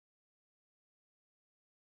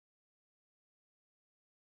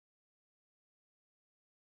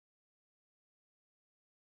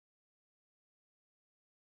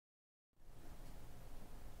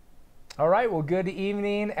All right, well, good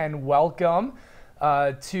evening and welcome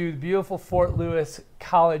to the beautiful Fort Lewis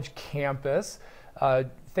College campus.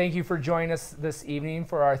 Thank you for joining us this evening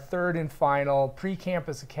for our third and final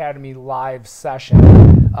Pre-Campus Academy live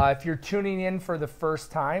session. If you're tuning in for the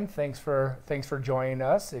first time, thanks for joining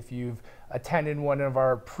us. If you've attended one of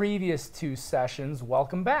our previous two sessions,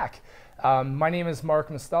 welcome back. My name is Mark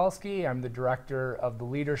Mostelski. I'm the director of the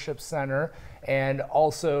Leadership Center and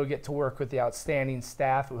also get to work with the outstanding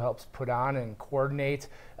staff who helps put on and coordinate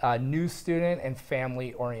new student and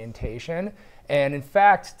family orientation. And in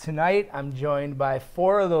fact, tonight I'm joined by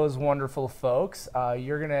four of those wonderful folks.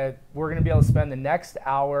 We're gonna be able to spend the next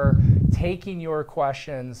hour taking your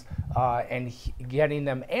questions and getting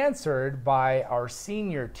them answered by our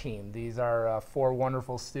senior team. These are four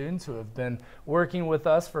wonderful students who have been working with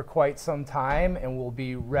us for quite some time and will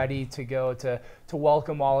be ready to go to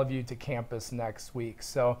welcome all of you to campus next week.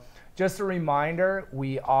 So just a reminder,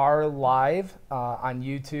 we are live on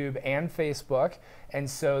YouTube and Facebook, and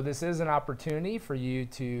so this is an opportunity for you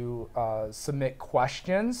to submit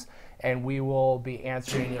questions, and we will be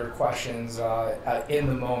answering your questions in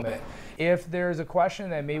the moment. If there's a question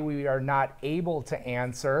that maybe we are not able to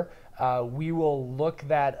answer, we will look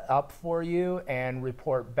that up for you and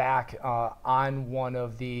report back on one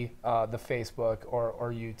of the Facebook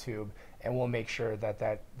or YouTube, and we'll make sure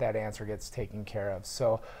that answer gets taken care of.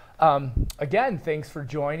 So again, thanks for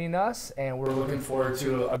joining us, and we're looking forward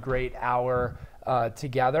to a great hour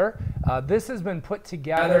together. This has been put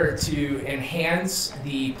together to enhance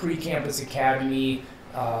the Pre-Campus Academy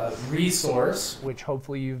resource, which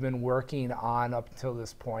hopefully you've been working on up until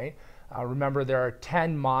this point. Remember, there are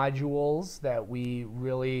 10 modules that we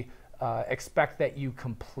really expect that you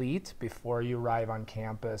complete before you arrive on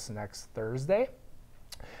campus next Thursday.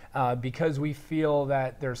 Because we feel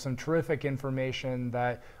that there's some terrific information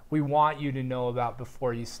that we want you to know about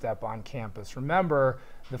before you step on campus. Remember,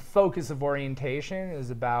 the focus of orientation is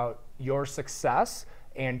about your success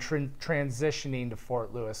and transitioning to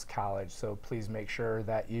Fort Lewis College. So please make sure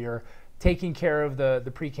that you're taking care of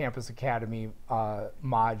the Pre-Campus Academy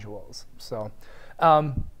modules. So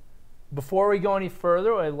before we go any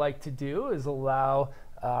further, what I'd like to do is allow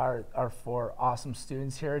our four awesome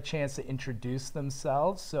students here a chance to introduce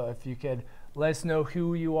themselves. So if you could let us know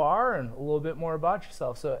who you are and a little bit more about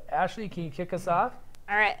yourself. So Ashley, can you kick us off?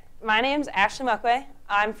 All right, my name's Ashley Muckway.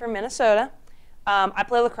 I'm from Minnesota. I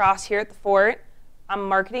play lacrosse here at the Fort. I'm a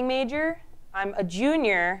marketing major. I'm a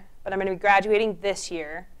junior, but I'm going to be graduating this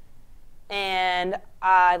year. And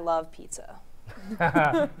I love pizza.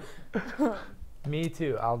 Me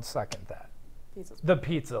too. I'll second that. The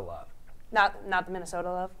pizza love. Not the Minnesota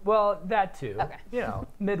love? Well, that too. Okay. You know,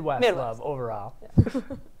 Midwest love overall. Yeah.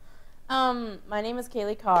 My name is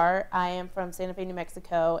Kaylee Carr. I am from Santa Fe, New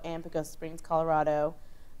Mexico, and Pagosa Springs, Colorado.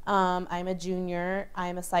 I'm a junior.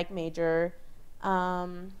 I'm a psych major.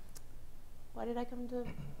 Why did I come to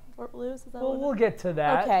Fort Lewis? Is that Well, we'll get to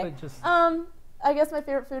that. Okay. But just I guess my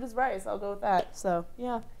favorite food is rice. I'll go with that. So,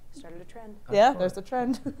 yeah. Started a trend. Yeah, there's a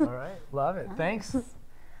trend. all right. Love it. Thanks.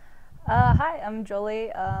 Hi, I'm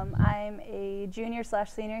Jolie. I'm a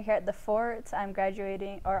junior/senior here at the Fort. I'm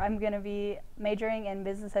graduating, or I'm going to be majoring in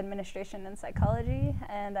business administration and psychology,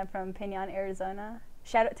 and I'm from Pinon, Arizona.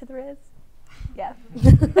 Shout out to the Riz. Yeah.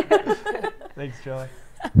 Thanks, Jolie.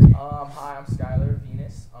 Hi, I'm Skylar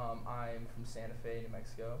Venus. I'm from Santa Fe, New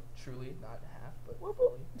Mexico. Truly, not half, but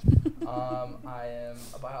fully. I am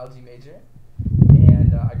a biology major,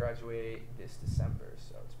 and I graduate this December,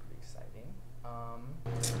 so it's pretty exciting.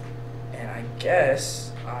 And I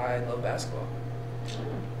guess I love basketball.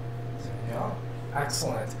 Yeah,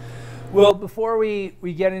 excellent. Well, before we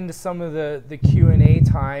get into some of the Q&A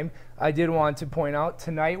time, I did want to point out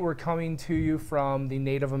tonight we're coming to you from the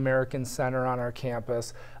Native American Center on our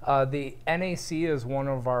campus. The NAC is one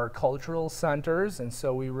of our cultural centers, and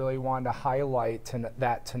so we really wanted to highlight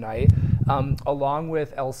that tonight, along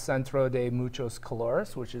with El Centro de Muchos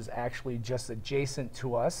Colores, which is actually just adjacent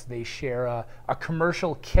to us. They share a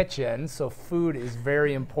commercial kitchen, so food is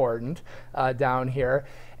very important down here.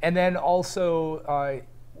 And then also,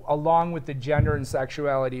 along with the Gender and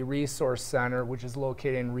Sexuality Resource Center, which is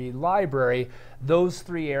located in Reed Library, those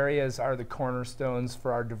three areas are the cornerstones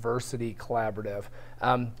for our diversity collaborative.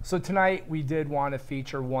 So tonight we did want to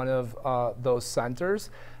feature one of those centers.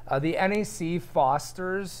 The NAC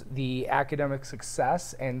fosters the academic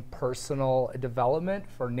success and personal development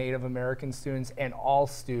for Native American students and all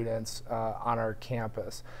students on our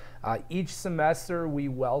campus. Each semester we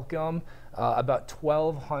welcome about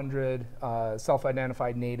 1,200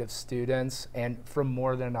 self-identified Native students and from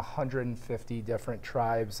more than 150 different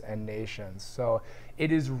tribes and nations. So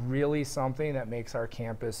it is really something that makes our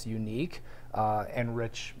campus unique and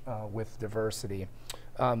rich with diversity.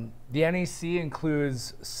 The NAC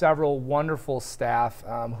includes several wonderful staff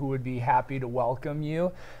who would be happy to welcome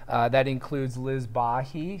you. That includes Liz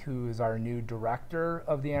Bahi, who is our new director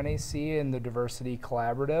of the NAC and the Diversity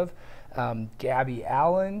Collaborative, Gabby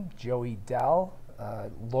Allen, Joey Dell,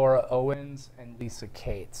 Laura Owens, and Lisa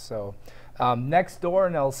Cates. So next door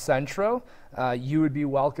in El Centro, you would be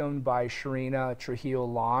welcomed by Sharina Trujillo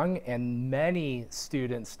Long and many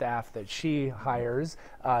student staff that she hires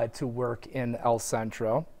to work in El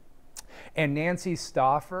Centro. And Nancy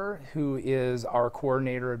Stauffer, who is our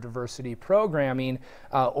coordinator of diversity programming,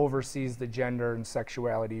 oversees the Gender and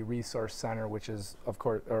Sexuality Resource Center, which is, of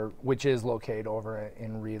course, which is located over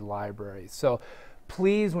in Reed Library. So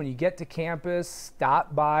please, when you get to campus,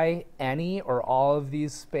 stop by any or all of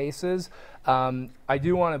these spaces. I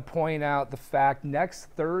do want to point out the fact next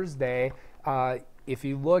Thursday, if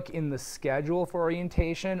you look in the schedule for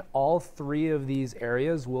orientation, all 3 of these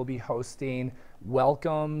areas will be hosting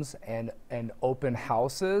welcomes and open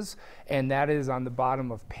houses, and that is on the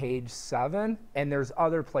bottom of page 7, and there's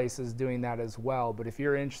other places doing that as well. But if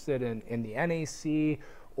you're interested in the NAC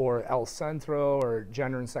or El Centro or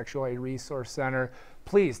Gender and Sexuality Resource Center,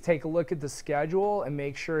 please take a look at the schedule and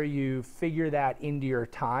make sure you figure that into your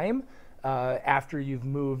time after you've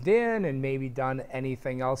moved in and maybe done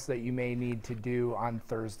anything else that you may need to do on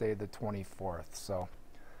Thursday the 24th. So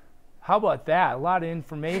how about that? A lot of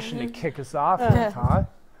information to kick us off with, huh?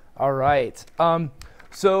 All right.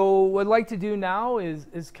 So what I'd like to do now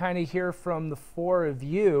is kind of hear from the 4 of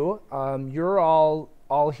you. You're all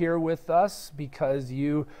here with us because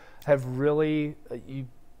you have really,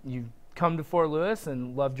 you've come to Fort Lewis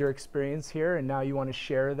and loved your experience here, and now you want to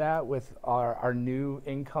share that with our new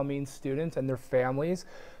incoming students and their families.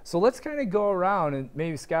 So let's kind of go around, and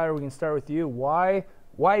maybe Skylar, we can start with you. Why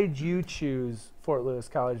did you choose Fort Lewis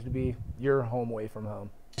College to be your home away from home?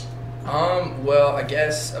 Well, I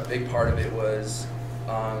guess a big part of it was,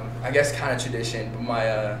 I guess, kind of tradition. But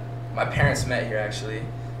my parents met here actually,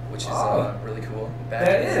 which is really cool.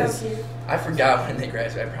 That is. I forgot when they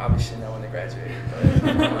graduated. I probably should know when they graduated.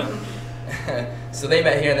 But, so they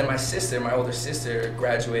met here, and then my older sister,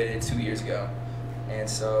 graduated 2 years ago. And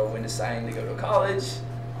so when deciding to go to college,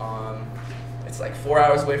 it's like 4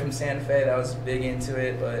 hours away from Santa Fe. That was big into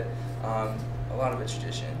it, but a lot of it's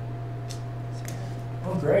tradition.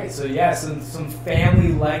 Oh, great. So yeah, some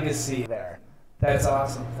family legacy there. That's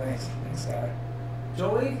awesome. Thanks, Skylar.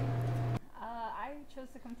 Jolie? I chose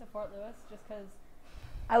to come to Fort Lewis just because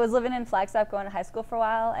I was living in Flagstaff going to high school for a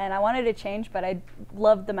while, and I wanted to change, but I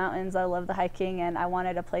loved the mountains, I loved the hiking, and I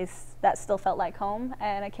wanted a place that still felt like home.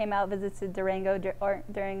 And I came out, visited Durango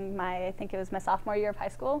during I think it was my sophomore year of high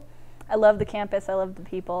school. I loved the campus, I loved the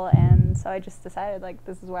people, and so I just decided, like,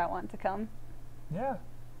 this is where I want to come. Yeah.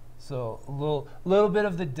 So a little bit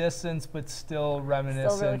of the distance, but still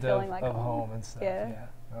reminiscent really like of home and stuff. Yeah.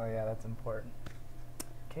 Oh yeah, that's important.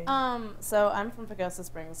 Okay. So I'm from Pagosa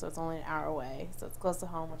Springs, so it's only an hour away, so it's close to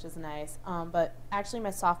home, which is nice. But actually,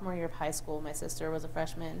 my sophomore year of high school, my sister was a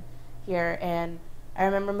freshman here, and I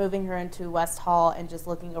remember moving her into West Hall and just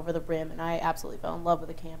looking over the brim, and I absolutely fell in love with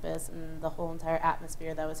the campus and the whole entire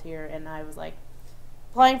atmosphere that was here. And I was like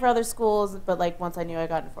applying for other schools, but like once I knew I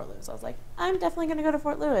got into Fort Lewis, I was like, I'm definitely going to go to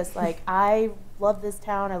Fort Lewis. Like, I love this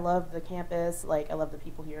town, I love the campus, like I love the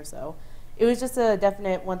people here. So it was just a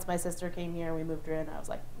definite, once my sister came here and we moved her in, I was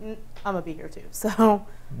like, I'm going to be here too. So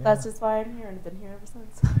that's just why I'm here, and I've been here ever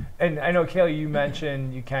since. And I know, Kaylee, you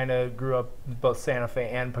mentioned you kind of grew up in both Santa Fe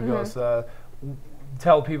and Pagosa.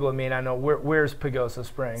 Tell people, I mean, I know, where's Pagosa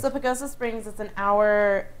Springs? So Pagosa Springs, it's an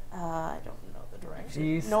hour, I don't know the direction.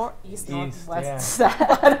 East, north, west,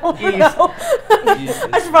 south. I don't know.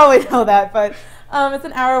 I should probably know that, but it's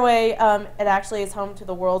an hour away. It actually is home to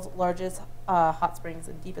the world's largest hot springs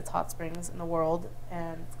and deepest hot springs in the world,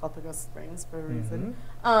 and it's called Pagosa Springs for a reason.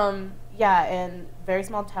 Yeah, and very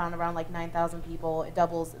small town, around like 9,000 people. It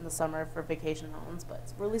doubles in the summer for vacation homes, but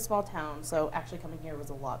it's a really small town, so actually coming here was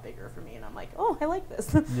a lot bigger for me, and I'm like, oh, I like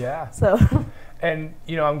this. Yeah. So. And,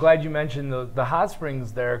 you know, I'm glad you mentioned the hot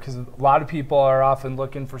springs there, because a lot of people are often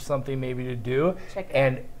looking for something maybe to do. Check it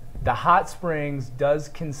and the Hot Springs does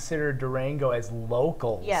consider Durango as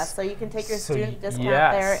locals. Yeah, so you can take your So student discount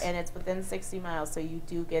yes. there, and it's within 60 miles, so you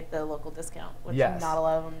do get the local discount, which Yes. not a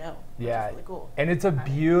lot of them know, which Yeah. is really cool. And it's a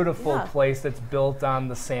beautiful Yeah. place that's built on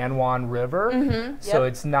the San Juan River. So Yep.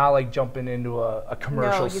 it's not like jumping into a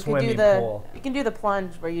commercial you swimming can do the pool. you can do the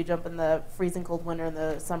plunge where you jump in the freezing cold winter in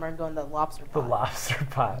the summer and go in the lobster The pot. lobster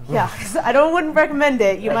pot. Yeah, wouldn't recommend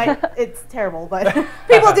it. You might, it's terrible, but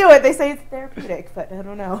people do it. They say it's therapeutic, but I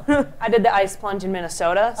don't know. I did the ice plunge in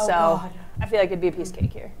Minnesota, Oh, so God. I feel like it'd be a piece of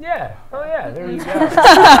cake here. Yeah. Oh yeah. There you go.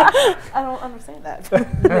 I don't understand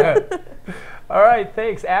that. All right.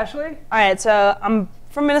 Thanks, Ashley. All right, so I'm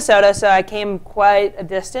from Minnesota, so I came quite a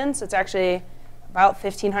distance. It's actually about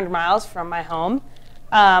 1,500 miles from my home.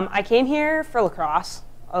 I came here for lacrosse.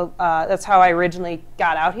 That's how I originally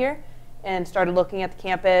got out here and started looking at the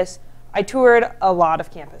campus. I toured a lot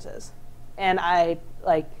of campuses, and I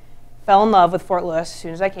fell in love with Fort Lewis as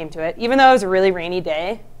soon as I came to it. Even though it was a really rainy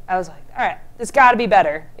day, I was like, all right, this got to be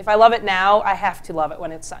better. If I love it now, I have to love it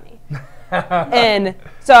when it's sunny. And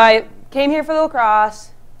so I came here for the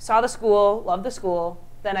lacrosse, saw the school, loved the school.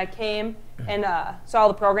 Then I came and saw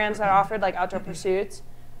the programs that offered, like outdoor pursuits,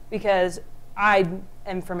 because I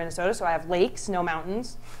am from Minnesota, so I have lakes, no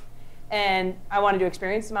mountains. And I wanted to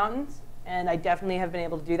experience the mountains, and I definitely have been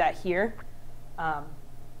able to do that here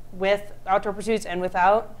with outdoor pursuits and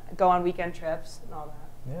without. I go on weekend trips and all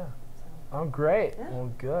that. Yeah. Oh, great. Yeah.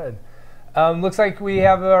 Well, good. Looks like we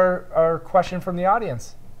have our question from the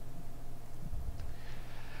audience.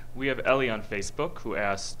 We have Ellie on Facebook who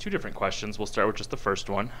asks 2 different questions. We'll start with just the first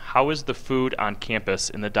one. How is the food on campus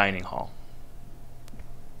in the dining hall?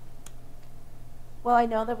 Well, I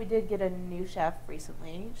know that we did get a new chef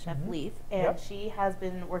recently, Chef Leaf, and Yep. she has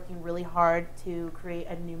been working really hard to create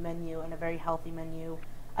a new menu and a very healthy menu.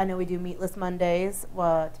 I know we do meatless Mondays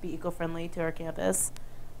to be eco-friendly to our campus,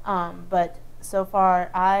 but so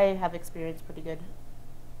far I have experienced pretty good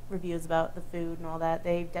reviews about the food and all that.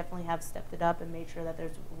 They definitely have stepped it up and made sure that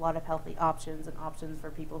there's a lot of healthy options and options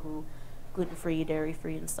for people who gluten-free,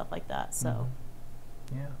 dairy-free, and stuff like that. So.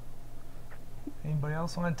 Yeah. Anybody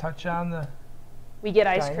else want to touch on the We get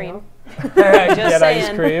ice dining cream. hall? Just Get ice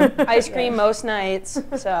saying. cream. Ice cream most nights,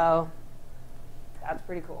 so that's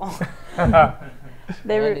pretty cool.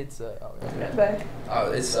 They And were it's it's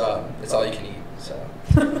all you can eat. So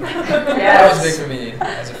Yes. that was big for me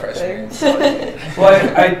as a freshman.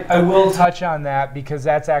 Well, I will touch on that because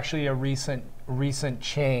that's actually a recent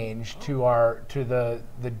change to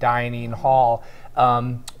the dining hall.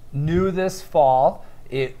 New this fall,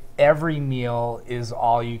 every meal is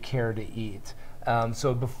all you care to eat.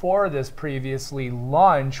 So before this, previously,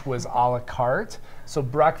 lunch was a la carte. So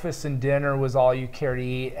breakfast and dinner was all you care to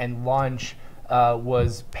eat, and lunch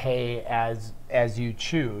was pay as you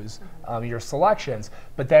choose your selections.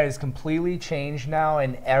 But that is completely changed now,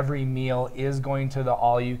 and every meal is going to the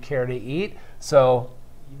all you care to eat. So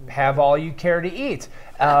have all you care to eat.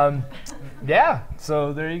 Yeah,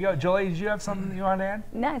 so there you go. Jolie, did you have something you want to add?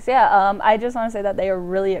 nice, yeah. I just want to say that they are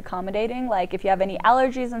really accommodating. Like, if you have any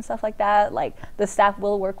allergies and stuff like that, like, the staff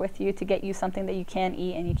will work with you to get you something that you can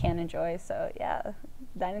eat and you can enjoy. So, yeah,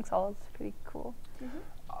 dining hall is pretty cool.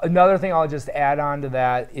 Another thing I'll just add on to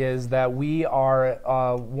that is that we are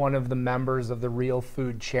one of the members of the Real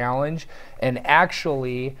Food Challenge, and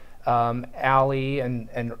actually, Allie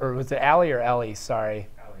or was it Allie or Ellie? Sorry,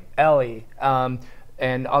 Ellie.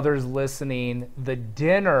 And others listening, the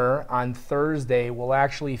dinner on Thursday will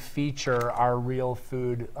actually feature our Real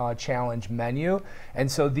Food Challenge menu.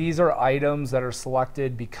 And so these are items that are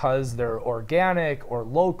selected because they're organic or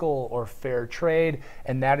local or fair trade.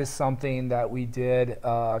 And that is something that we did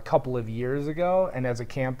a couple of years ago. And as a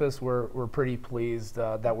campus, we're pretty pleased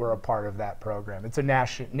that we're a part of that program. It's a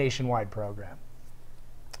nationwide program.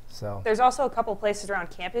 So There's also a couple places around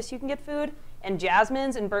campus you can get food, and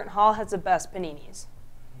Jasmine's in Burton Hall has the best paninis.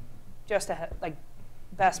 Just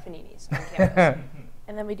best paninis on campus.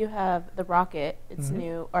 And then we do have the Rocket. It's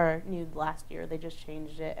new last year. They just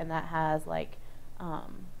changed it, and that has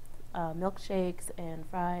milkshakes and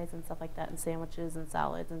fries and stuff like that, and sandwiches and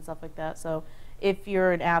salads and stuff like that. So if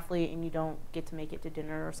you're an athlete and you don't get to make it to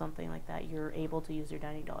dinner or something like that, you're able to use your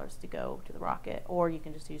dining dollars to go to the Rocket, or you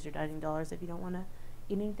can just use your dining dollars if you don't want to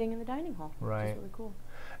eat anything in the dining hall. Right. Which is really cool.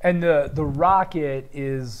 And the Rocket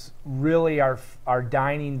is really our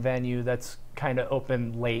dining venue that's kind of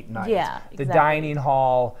open late night. Yeah, The exactly. dining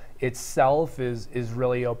hall itself is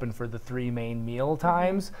really open for the 3 main meal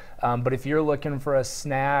times. But if you're looking for a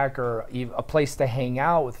snack or a place to hang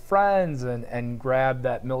out with friends and grab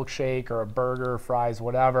that milkshake or a burger, fries,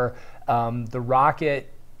 whatever, the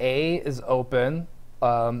Rocket A is open,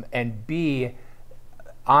 and B,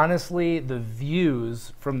 honestly, the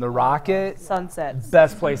views from the rocket, Sunsets.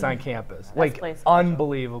 best place on campus. Like place.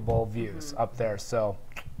 unbelievable views up there. So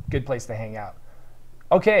good place to hang out.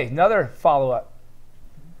 Okay, another follow-up.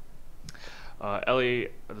 Ellie,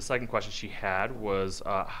 the second question she had was,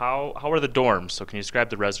 how are the dorms? So can you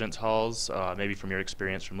describe the residence halls, maybe from your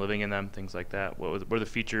experience from living in them, things like that? What were the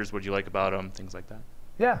features? What did you like about them? Things like that.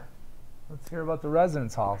 Yeah, let's hear about the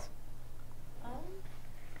residence halls.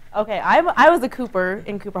 Okay, I was a Cooper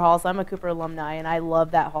in Cooper Hall, so I'm a Cooper alumni, and I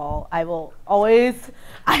love that hall. I will always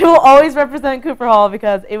represent Cooper Hall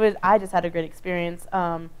because I just had a great experience.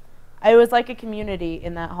 I was like a community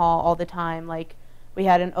in that hall all the time. Like, we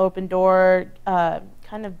had an open door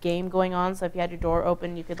kind of game going on, so if you had your door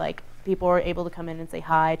open, you could people were able to come in and say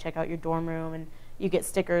hi, check out your dorm room, and you get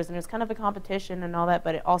stickers, and it was kind of a competition and all that,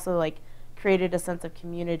 but it also created a sense of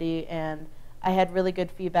community, and I had really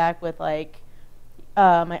good feedback with my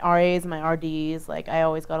RAs and my RDs. I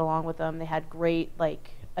always got along with them. They had great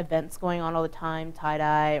events going on all the time,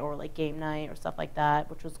 tie-dye or game night or stuff like that,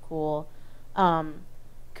 which was cool.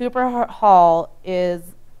 Cooper Hall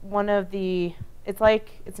is one of the,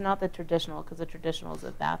 it's not the traditional, because the traditional is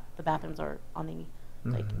the bathrooms are on the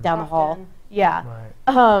down the hall. Yeah.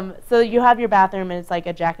 Right. So you have your bathroom, and it's like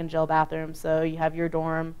a Jack and Jill bathroom. So you have your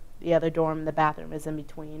dorm, the other dorm, the bathroom is in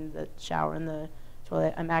between the shower and the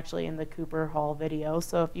toilet. I'm actually in the Cooper Hall video,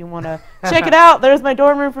 so if you want to check it out, there's my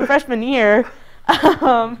dorm room from freshman year.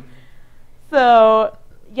 So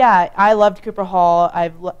yeah, I loved Cooper Hall.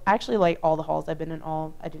 I've actually liked all the halls. I've been in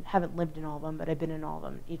all. Haven't lived in all of them, but I've been in all of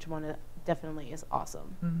them. Each one definitely is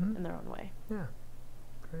awesome in their own way. Yeah,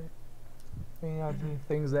 great. Any other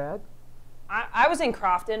things to add? I was in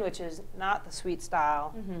Crofton, which is not the suite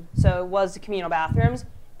style, so it was the communal bathrooms.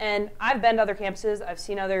 And I've been to other campuses. I've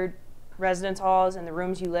seen other residence halls and the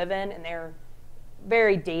rooms you live in, and they're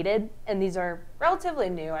very dated, and these are relatively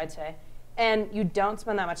new, I'd say. And you don't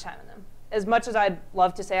spend that much time in them. As much as I'd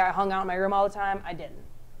love to say I hung out in my room all the time, I didn't.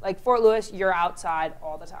 Fort Lewis, you're outside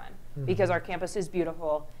all the time because our campus is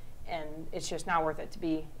beautiful, and it's just not worth it to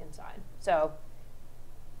be inside. So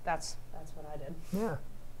that's what I did.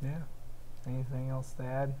 Yeah. Anything else to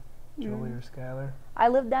add, Julie or Skylar? I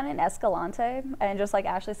lived down in Escalante, and just like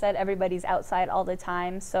Ashley said, everybody's outside all the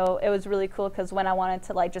time. So it was really cool because when I wanted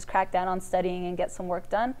to just crack down on studying and get some work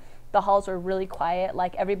done, the halls were really quiet.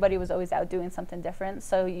 Everybody was always out doing something different.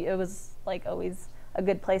 So it was always a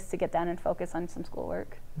good place to get down and focus on some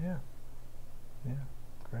schoolwork. Yeah,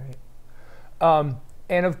 great.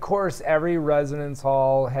 And of course, every residence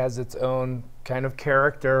hall has its own kind of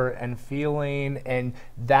character and feeling, and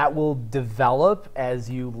that will develop as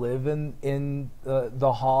you live in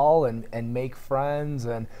the hall and make friends.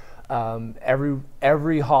 And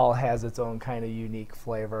every hall has its own kind of unique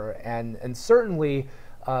flavor. And certainly,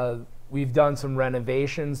 we've done some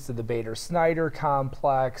renovations to the Bader-Snyder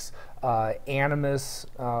complex, Animus,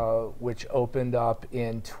 which opened up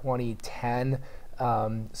in 2010.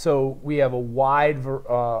 So we have a wide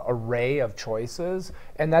array of choices,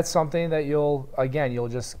 and that's something that you'll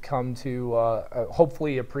just come to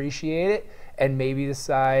hopefully appreciate it, and maybe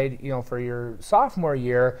decide, for your sophomore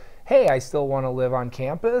year, hey, I still want to live on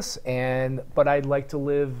campus, but I'd like to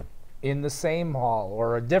live in the same hall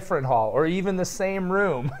or a different hall or even the same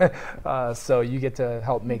room. So you get to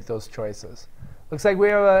help make those choices. Looks like we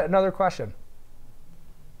have another question.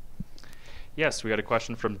 Yes, we got a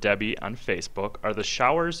question from Debbie on Facebook. Are the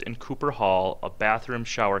showers in Cooper Hall a bathroom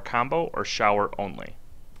shower combo or shower only?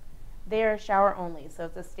 They are shower only, so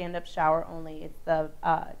it's a stand-up shower only. It's the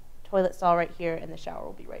toilet stall right here, and the shower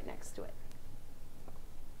will be right next to it.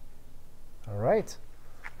 All right.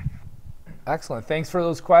 Excellent. Thanks for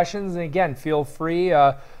those questions. And again, feel free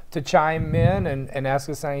to chime in and ask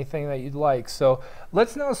us anything that you'd like. So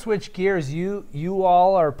let's now switch gears. You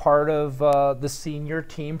all are part of the senior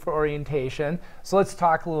team for orientation. So let's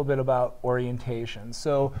talk a little bit about orientation.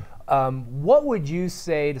 So what would you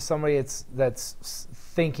say to somebody that's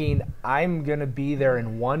thinking, I'm going to be there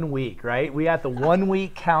in 1 week, right? We got the 1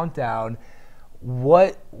 week countdown.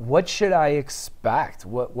 What should I expect?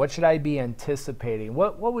 What should I be anticipating?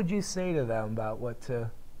 What would you say to them about what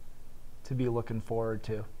to be looking forward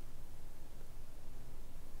to?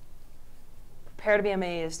 Prepare to be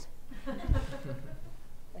amazed.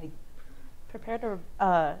 Prepare to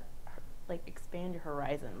expand your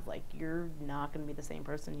horizons. You're not going to be the same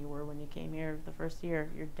person you were when you came here the first year.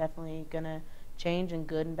 You're definitely going to change in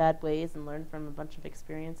good and bad ways and learn from a bunch of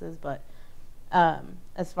experiences, but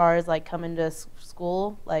as far as coming to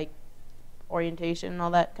school, orientation and all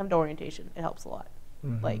that, come to orientation. It helps a lot.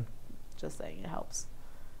 Just saying, it helps.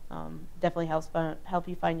 Definitely help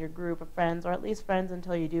you find your group of friends, or at least friends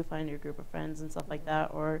until you do find your group of friends and stuff like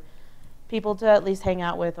that, or people to at least hang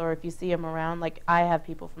out with, or if you see them around. Like, I have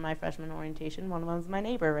people from my freshman orientation. One of them's my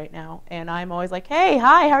neighbor right now, and I'm always like, hey,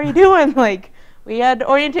 hi, how are you doing? Like, we had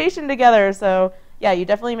orientation together. So yeah, you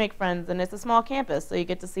definitely make friends, and it's a small campus, so you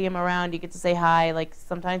get to see them around, you get to say hi. Like,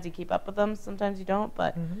 sometimes you keep up with them, sometimes you don't,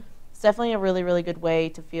 but it's definitely a really, really good way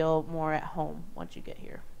to feel more at home once you get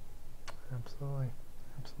here. Absolutely.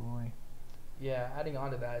 Absolutely. Yeah, adding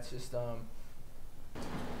on to that, it's just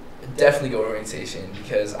definitely go to orientation,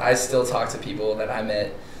 because I still talk to people that I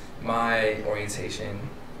met my orientation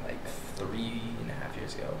like 3.5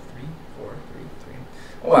 years ago,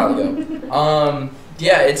 a while ago.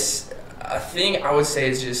 Yeah, it's a thing I would say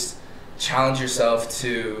is just challenge yourself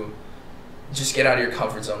to just get out of your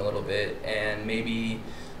comfort zone a little bit, and maybe,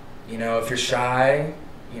 you know, if you're shy,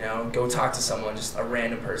 you know, go talk to someone, just a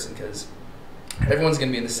random person, because everyone's going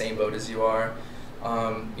to be in the same boat as you are.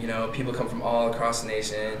 You know, people come from all across the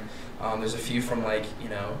nation. There's a few from, like, you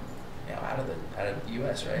know, out of the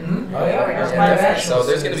U.S., right? Mm-hmm. Oh, yeah. So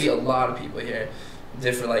there's going to be a lot of people here,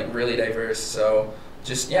 different, like, really diverse. So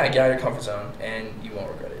just, yeah, get out of your comfort zone, and you won't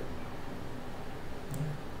regret it.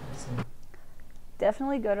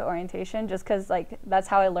 Definitely go to orientation, just because like that's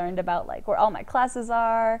how I learned about like where all my classes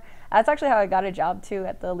are. That's actually how I got a job too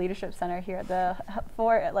at the Leadership Center here at the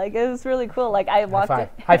fort. Like, it was really cool. Like, I walked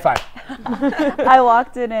High five. I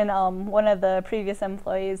walked in, and one of the previous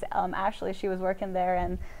employees, Ashley, she was working there,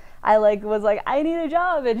 and I was like, I need a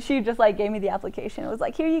job, and she just like gave me the application. It was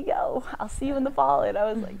like, here you go, I'll see you in the fall, and I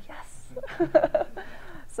was like, yes.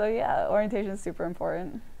 So yeah, orientation is super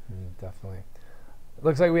important. Definitely.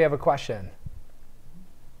 Looks like we have a question.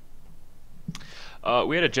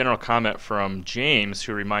 We had a general comment from James,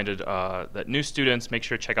 who reminded that new students make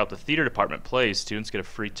sure to check out the theater department plays. Students get a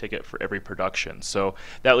free ticket for every production. So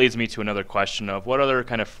that leads me to another question of what other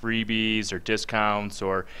kind of freebies or discounts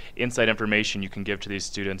or inside information you can give to these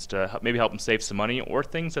students to maybe help them save some money, or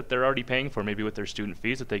things that they're already paying for, maybe with their student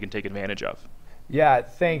fees, that they can take advantage of. Yeah,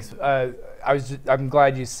 thanks. I'm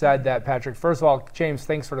glad you said that, Patrick. First of all, James,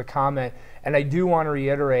 thanks for the comment. And I do want to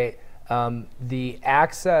reiterate, the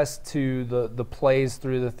access to the plays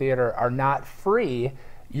through the theater are not free.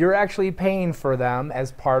 You're actually paying for them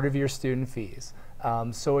as part of your student fees.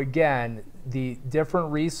 So again, the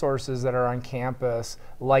different resources that are on campus,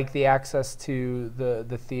 like the access to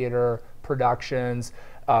the theater productions,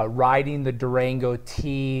 riding the Durango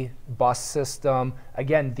T bus system,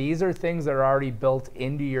 again, these are things that are already built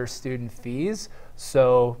into your student fees,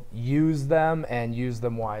 so use them and use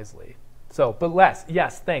them wisely. So, but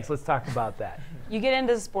yes, thanks. Let's talk about that. You get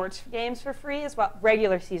into sports games for free as well,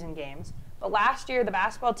 regular season games. But last year, the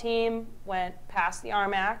basketball team went past the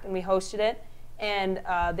RMAC, and we hosted it. And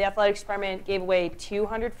the Athletics Department gave away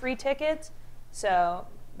 200 free tickets. So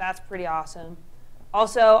that's pretty awesome.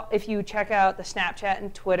 Also, if you check out the Snapchat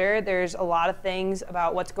and Twitter, there's a lot of things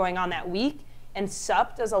about what's going on that week. And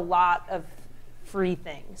SUP does a lot of free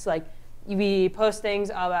things. Like, we post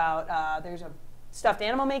things about there's a stuffed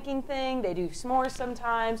animal making thing, they do s'mores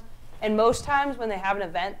sometimes, and most times when they have an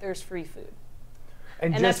event, there's free food.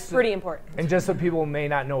 And that's pretty important. And just so people may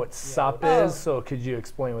not know what SUP is, so could you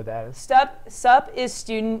explain what that is? SUP is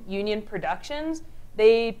Student Union Productions.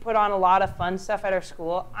 They put on a lot of fun stuff at our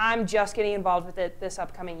school. I'm just getting involved with it this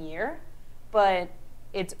upcoming year, but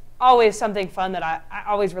it's always something fun that I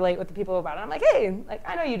always relate with the people about it. I'm like, hey, like,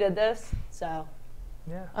 I know you did this, so.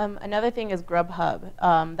 Yeah. Another thing is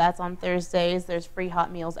Grubhub. That's on Thursdays. There's free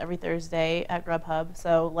hot meals every Thursday at Grubhub.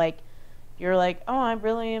 So, like, you're like, oh, I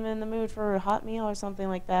really am in the mood for a hot meal or something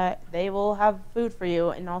like that, they will have food for you.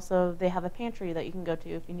 And also, they have a pantry that you can go to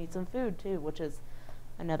if you need some food, too, which is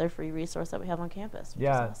another free resource that we have on campus, which is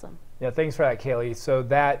awesome. Yeah, thanks for that, Kaylee. So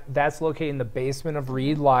that's located in the basement of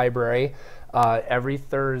Reed Library every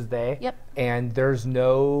Thursday. Yep. And there's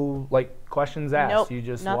no, like, questions asked. Nope, You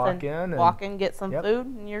just nothing. walk in. And walk in, get some food,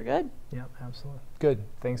 and you're good. Yep, absolutely. Good.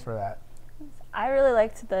 Thanks for that. I really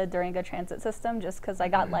liked the Durango transit system, just because I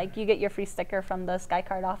got you get your free sticker from the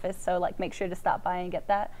SkyCard office, so like make sure to stop by and get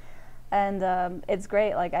that. And it's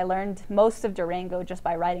great. Like, I learned most of Durango just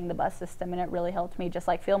by riding the bus system, and it really helped me just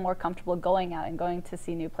like feel more comfortable going out and going to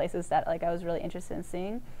see new places that like I was really interested in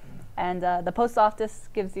seeing. And the post office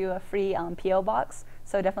gives you a free P.O. box,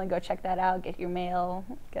 so definitely go check that out, get your mail,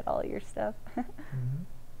 get all your stuff.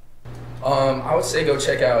 I would say go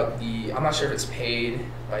check out I'm not sure if it's paid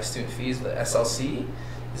by student fees, but SLC,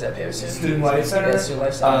 is that paid by Student Life Center? Yeah, Student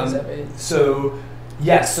Life Center, is that paid? So,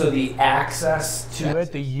 yes, so the access to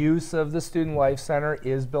it, the use of the Student Life Center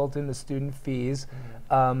is built into student fees,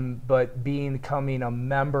 but becoming a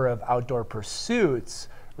member of Outdoor Pursuits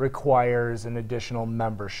requires an additional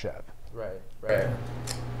membership. Right.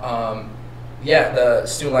 Yeah, the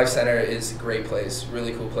Student Life Center is a great place,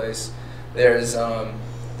 really cool place. There's a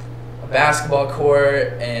basketball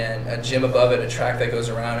court and a gym above it, a track that goes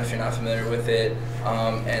around if you're not familiar with it.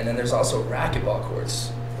 And then there's also racquetball courts,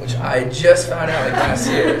 which I just found out like last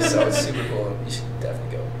year, so it's super cool. You should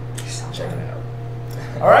definitely go check it out.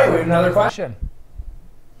 All right, we have another question.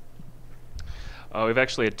 We've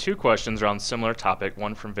actually had 2 questions around a similar topic,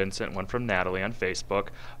 one from Vincent, one from Natalie on Facebook,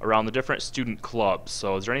 around the different student clubs.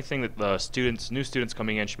 So is there anything that the new students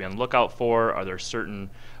coming in should be on the lookout for? Are there certain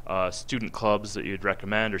student clubs that you'd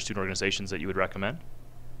recommend or student organizations that you would recommend?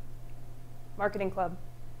 Marketing club.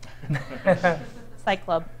 Psych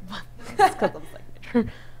club. It's 'cause I'm psych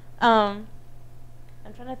major. I'm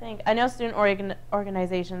trying to think. I know student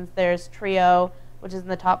organizations. There's TRIO, which is in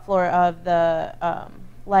the top floor of the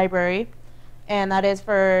library. And that is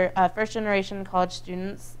for first-generation college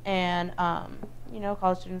students and,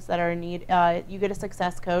 college students that are in need. You get a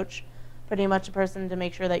success coach, pretty much a person to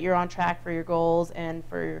make sure that you're on track for your goals and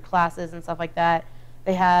for your classes and stuff like that.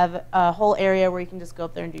 They have a whole area where you can just go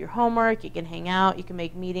up there and do your homework. You can hang out. You can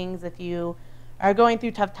make meetings if you are going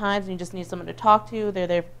through tough times and you just need someone to talk to. They're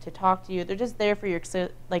there to talk to you. They're just there for your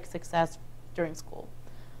success during school.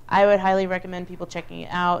 I would highly recommend people checking it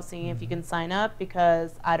out, seeing if you can sign up,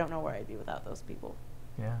 because I don't know where I'd be without those people.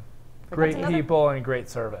 Yeah. Great people and great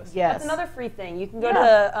service. Yes. That's another free thing. You can go to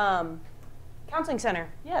the counseling center.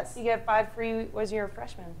 Yes. You get 5 free, was you're a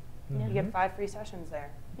freshman. Mm-hmm. You get 5 free sessions there.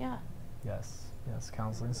 Yeah. Yes,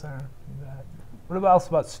 counseling center. You bet. What else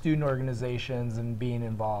about student organizations and being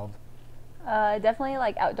involved? Definitely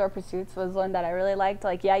like outdoor pursuits was one that I really liked.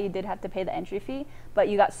 Like, yeah, you did have to pay the entry fee, but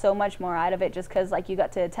you got so much more out of it just because like you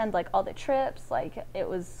got to attend like all the trips. Like, it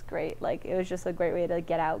was great. Like, it was just a great way to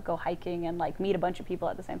get out, go hiking, and like meet a bunch of people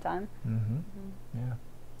at the same time. Yeah.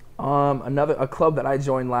 A club that I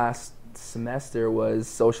joined last semester was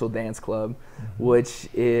Social Dance Club, which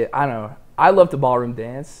I don't know. I love the ballroom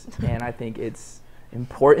dance, and I think it's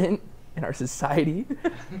important in our society.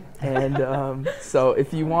 And so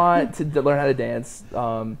if you want to learn how to dance,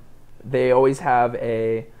 they always have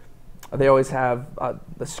the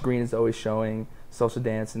screen is always showing social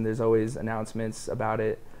dance, and there's always announcements about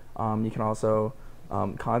it. You can also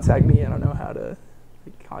contact me. I don't know how to,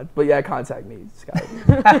 but yeah, contact me, Scott.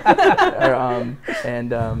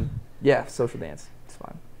 Social dance. It's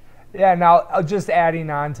fun. Yeah, now just adding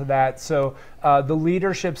on to that, so the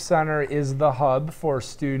Leadership Center is the hub for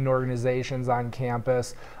student organizations on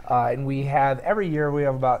campus, and every year we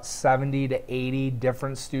have about 70 to 80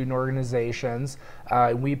 different student organizations.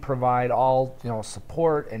 We provide all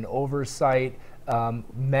support and oversight. Some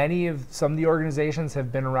of the organizations have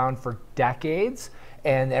been around for decades,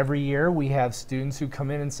 and every year we have students who come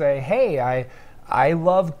in and say, hey, I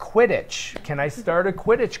love Quidditch. Can I start a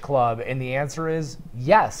Quidditch club? And the answer is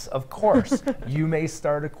yes, of course. You may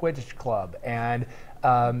start a Quidditch club. And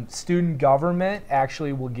student government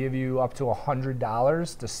actually will give you up to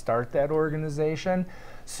 $100 to start that organization.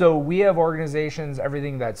 So we have organizations,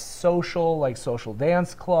 everything that's social, like Social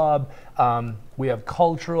Dance Club. We have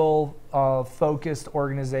cultural focused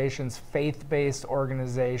organizations, faith-based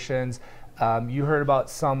organizations. You heard about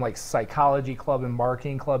some like Psychology Club and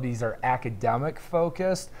Marketing Club. These are academic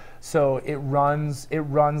focused. So it runs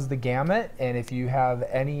the gamut. And if you have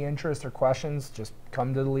any interest or questions, just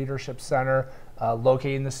come to the Leadership Center,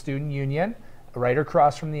 located in the Student Union, right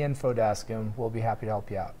across from the info desk, and we'll be happy to help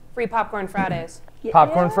you out. Free Popcorn Fridays.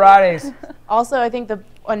 Popcorn Fridays. Also, I think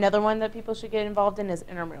another one that people should get involved in is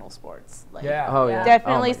intramural sports. Like, Yeah. Oh yeah.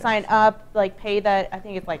 definitely Oh my sign up, like pay that, I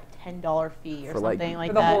think it's like $10 fee or For, like, something like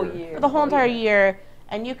for the that. whole year. For the whole entire year.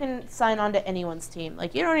 And you can sign on to anyone's team.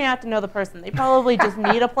 Like, you don't even have to know the person. They probably just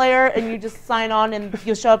need a player, and you just sign on and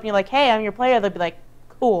you'll show up and you're like, hey, I'm your player. They'll be like,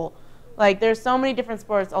 cool. Like, there's so many different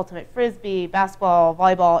sports: ultimate frisbee, basketball,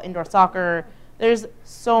 volleyball, indoor soccer. There's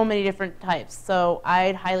so many different types. So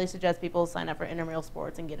I'd highly suggest people sign up for intramural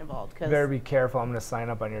sports and get involved. Better be careful. I'm going to sign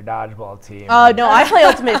up on your dodgeball team. Oh, no, I play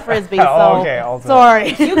ultimate frisbee, so Okay, ultimate.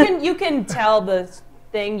 sorry. You can tell the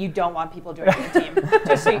thing you don't want people joining your team.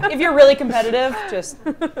 Just so if you're really competitive,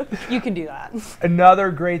 you can do that. Another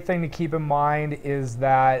great thing to keep in mind is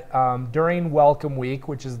that during Welcome Week,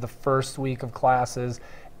 which is the first week of classes,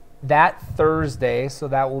 that Thursday, so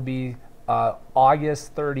that will be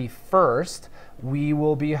August 31st, we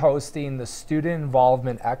will be hosting the Student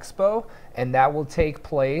Involvement Expo, and that will take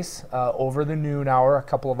place over the noon hour, a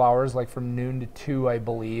couple of hours, like from noon to 2, I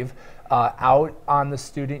believe. out on the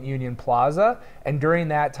Student Union Plaza. And during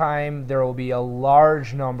that time, there will be a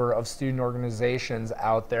large number of student organizations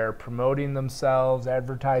out there promoting themselves,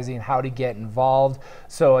 advertising how to get involved.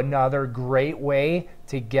 So another great way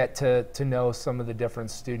to get to know some of the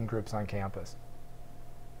different student groups on campus.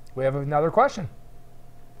 We have another question.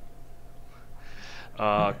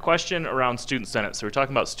 Question around Student Senate. So we're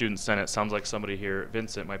talking about Student Senate. Sounds like somebody here,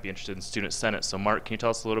 Vincent, might be interested in Student Senate. So Mark, can you tell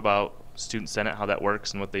us a little about Student Senate, how that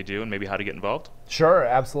works and what they do, and maybe how to get involved? Sure,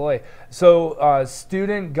 absolutely. So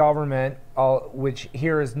student government, which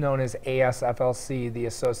here is known as ASFLC, the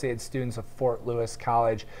Associated Students of Fort Lewis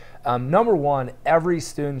College. Number one, every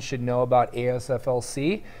student should know about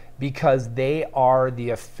ASFLC because they are the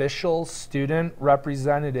official student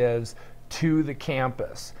representatives to the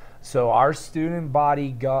campus. So our student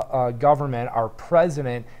body government, our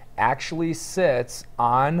president, actually sits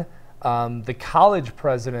on the college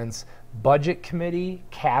president's budget committee,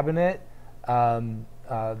 cabinet.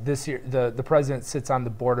 This year, the president sits on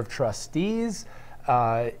the board of trustees.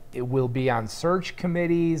 It will be on search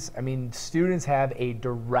committees. I mean, students have a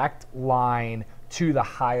direct line to the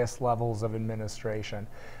highest levels of administration.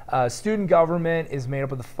 Student government is made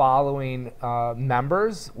up of the following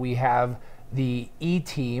members. We have the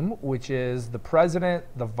E-team, which is the president,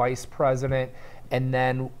 the vice president, and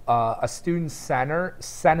then a student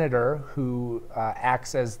senator who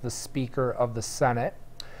acts as the Speaker of the Senate.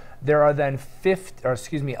 There are then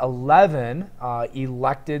 11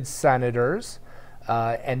 elected senators,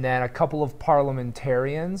 and then a couple of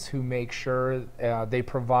parliamentarians who make sure they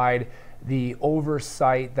provide the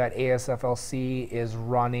oversight that ASFLC is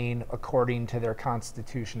running according to their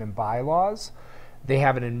constitution and bylaws. They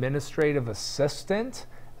have an administrative assistant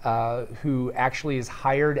who actually is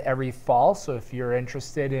hired every fall. So if you're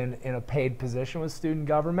interested in a paid position with student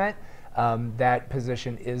government, that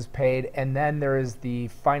position is paid. And then there is the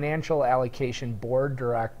Financial Allocation Board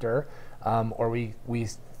Director, or we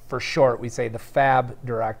for short, we say the FAB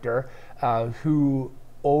Director, who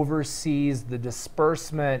oversees the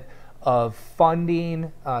disbursement of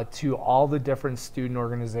funding to all the different student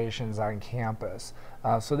organizations on campus.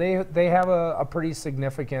 So they have a pretty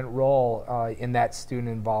significant role in that student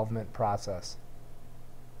involvement process.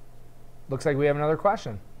 Looks like we have another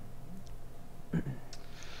question.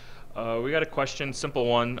 We got a question, simple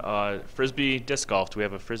one. Frisbee disc golf. Do we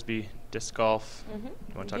have a Frisbee disc golf? You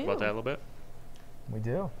want to talk about that a little bit? We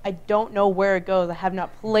do. I don't know where it goes. I have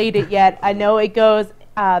not played it yet. I know it goes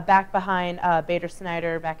back behind Bader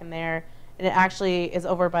Snyder back in there, and it actually is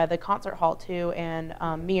over by the concert hall too, and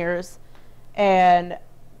Mears. And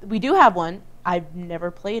we do have one. I've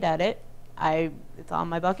never played at it. It's on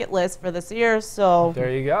my bucket list for this year. So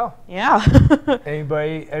there you go. Yeah.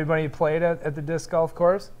 Anybody played at the disc golf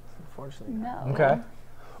course? Unfortunately, No. Okay.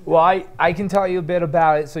 Well, I can tell you a bit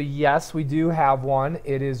about it. So yes, we do have one.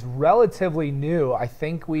 It is relatively new. I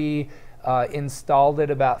think we installed it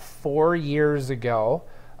about 4 years ago.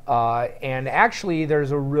 And actually,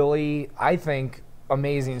 there's a really, I think,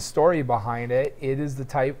 amazing story behind it. It is the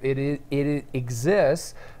type, it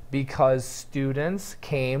exists because students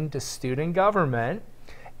came to student government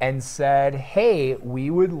and said, hey, we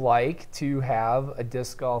would like to have a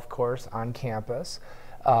disc golf course on campus.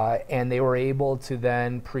 And they were able to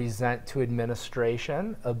then present to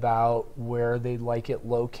administration about where they'd like it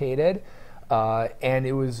located. And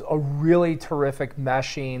it was a really terrific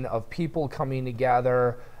meshing of people coming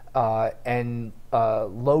together and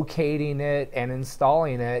locating it and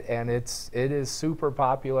installing it, and it is super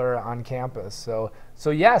popular on campus.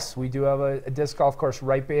 So yes, we do have a disc golf course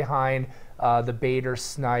right behind the Bader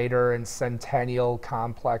Snyder and Centennial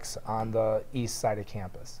complex on the east side of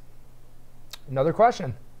campus. Another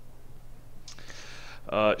question.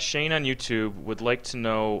 Shane on YouTube would like to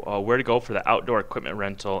know where to go for the outdoor equipment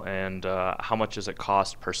rental and how much does it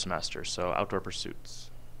cost per semester, so outdoor pursuits.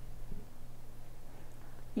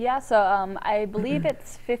 Yeah, so I believe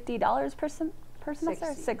it's $50 per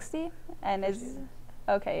semester, 60, and is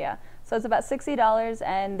okay, yeah. So it's about $60,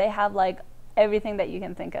 and they have like everything that you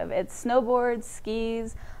can think of. It's snowboards,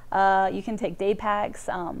 skis. You can take day packs,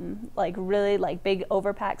 like really like big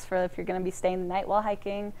overpacks for if you're going to be staying the night while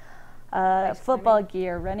hiking. Football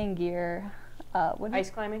gear, running gear. Ice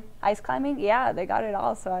climbing? Ice climbing, yeah, they got it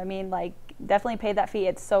all. So I mean, like, definitely pay that fee.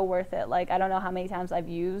 It's so worth it. Like, I don't know how many times I've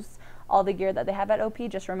used all the gear that they have at OP.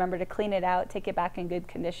 Just remember to clean it out, take it back in good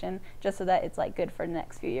condition, just so that it's like good for the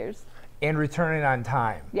next few years. And return it on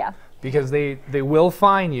time. Yeah. Because they will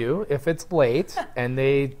fine you if it's late, and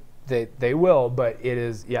they will, but it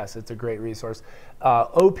is, yes, it's a great resource.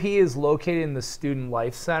 OP is located in the Student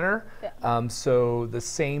Life Center. Yeah. So the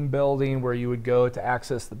same building where you would go to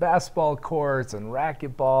access the basketball courts and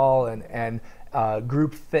racquetball and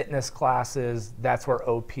group fitness classes, that's where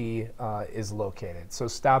OP is located. So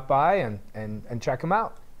stop by and check them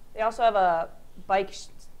out. They also have a bike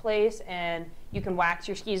place, and you can wax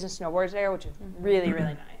your skis and snowboards there, which is really,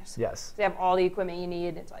 really nice. Yes. They have all the equipment you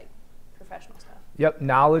need. It's like professional stuff. Yep,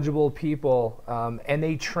 knowledgeable people, and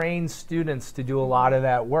they train students to do a lot of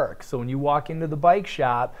that work. So when you walk into the bike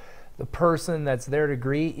shop, the person that's there to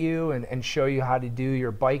greet you and show you how to do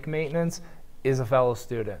your bike maintenance is a fellow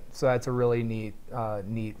student. So that's a really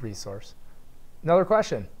neat resource. Another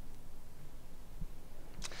question.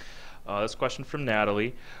 This question from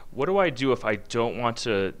Natalie. What do I do if I don't want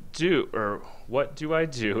to do, or what do I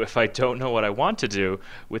do if I don't know what I want to do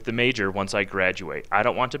with the major once I graduate? I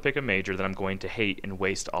don't want to pick a major that I'm going to hate and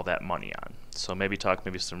waste all that money on. So maybe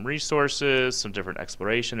some resources, some different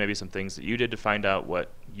exploration, maybe some things that you did to find out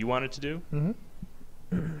what you wanted to do.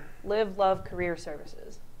 Mm-hmm. Live, Love Career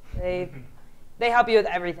Services. They help you with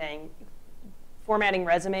everything. Formatting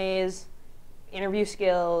resumes, interview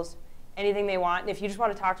skills, anything they want. And if you just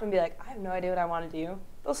want to talk to them and be like, I have no idea what I want to do,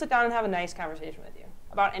 they'll sit down and have a nice conversation with you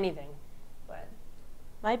about anything. But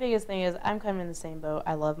My biggest thing is I'm kind of in the same boat.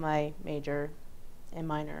 I love my major and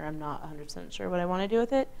minor. I'm not 100% sure what I want to do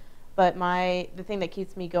with it. But the thing that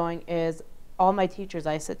keeps me going is all my teachers.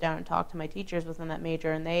 I sit down and talk to my teachers within that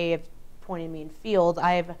major, and they have pointed me in fields.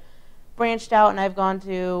 I've branched out, and I've gone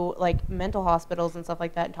to like mental hospitals and stuff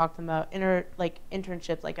like that and talked to them about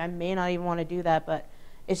internships. Like I may not even want to do that, but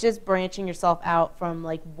it's just branching yourself out from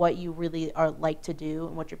like what you really are like to do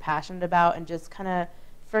and what you're passionate about, and just kind of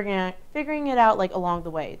figuring it out like along the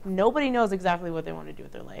way. Nobody knows exactly what they want to do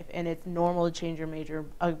with their life, and it's normal to change your major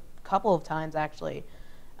a couple of times actually.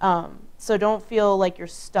 So don't feel like you're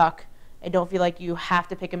stuck, and don't feel like you have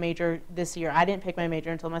to pick a major this year. I didn't pick my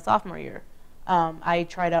major until my sophomore year. I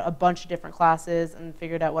tried out a bunch of different classes and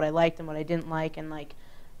figured out what I liked and what I didn't like, and like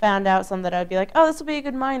found out some that I'd be like, oh, this would be a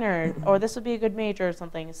good minor, or this would be a good major or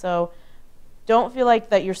something. So don't feel like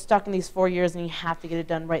that you're stuck in these 4 years and you have to get it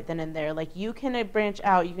done right then and there. Like you can branch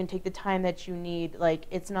out, you can take the time that you need. Like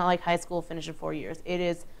it's not like high school, finish in 4 years.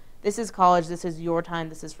 This is college, this is your time,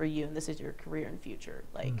 this is for you, and this is your career and future.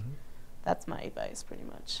 Like that's my advice pretty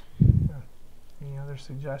much. Yeah. Any other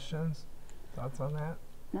suggestions? Thoughts on that?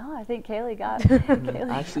 No, I think Kaylee got it. Kaylee.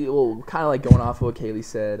 Actually, well, kind of like going off of what Kaylee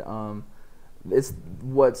said, it's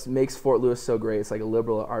what makes Fort Lewis so great. It's like a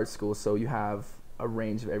liberal arts school, so you have a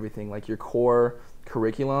range of everything. Like your core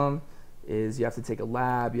curriculum is you have to take a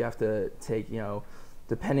lab, you have to take,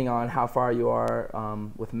 depending on how far you are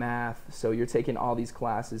with math, so you're taking all these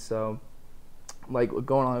classes. So like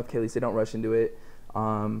going on with Kaylee said, don't rush into it.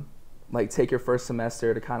 Like take your first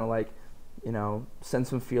semester to kind of like, send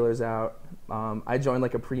some feelers out. I joined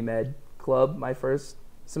like a pre-med club my first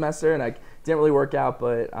semester, and I didn't really work out,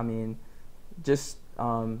 but I mean, just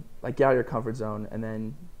like get out of your comfort zone, and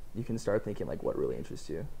then you can start thinking like what really interests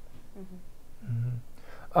you.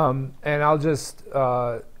 And I'll just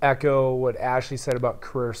echo what Ashley said about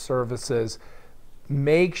career services.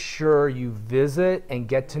 Make sure you visit and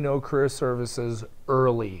get to know career services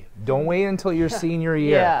early. Don't wait until your senior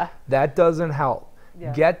year. Yeah. That doesn't help.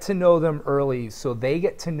 Yeah. Get to know them early so they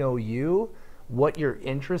get to know you, what you're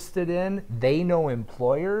interested in. They know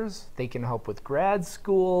employers. They can help with grad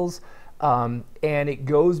schools. And it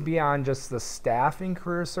goes beyond just the staff in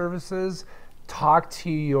career services. Talk to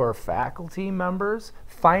your faculty members.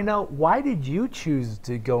 Find out, why did you choose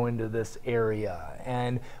to go into this area?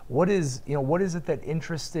 And what is it that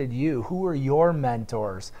interested you? Who are your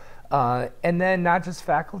mentors? And then not just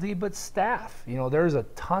faculty, but staff. There's a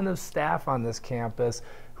ton of staff on this campus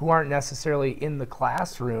who aren't necessarily in the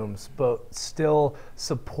classrooms, but still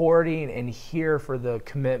supporting and here for the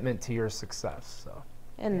commitment to your success. So.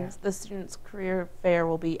 And the students' career fair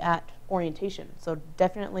will be at orientation, so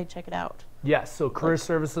definitely check it out. Yes, so career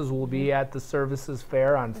services will be at the services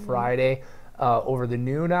fair on Friday over the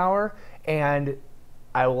noon hour, and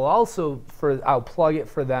I will also I'll plug it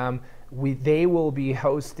for them. They will be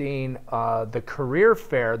hosting the career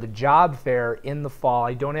fair, the job fair in the fall.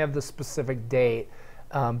 I don't have the specific date,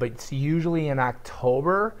 but it's usually in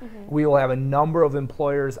October. We will have a number of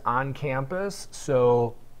employers on campus,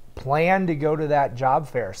 so plan to go to that job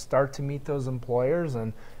fair. Start to meet those employers,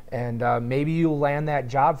 and maybe you'll land that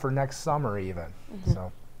job for next summer even.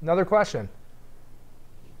 So, another question.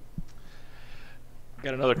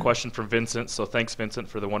 Got another question from Vincent. So thanks, Vincent,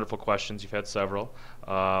 for the wonderful questions. You've had several.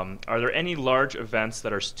 Are there any large events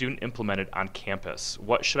that are student implemented on campus?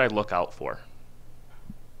 What should I look out for?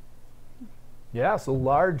 Yeah, so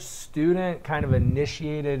large student kind of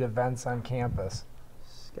initiated events on campus.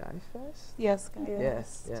 Skyfest? Yes, guys.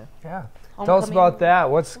 Yes, yeah. Yeah. Tell us about that.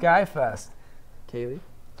 What's Skyfest? Kaylee?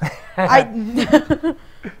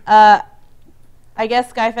 I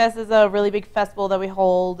guess Skyfest is a really big festival that we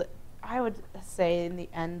hold, I would say, in the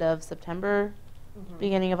end of September,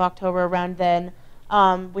 beginning of October, around then.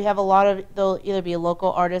 We have a lot of, they'll either be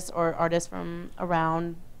local artists or artists from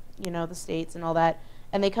around, the states and all that.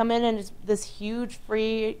 And they come in and it's this huge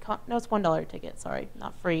free, no, it's $1 ticket, sorry,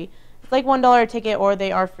 not free. It's like $1 ticket or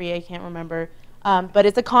they are free, I can't remember. But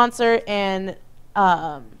it's a concert and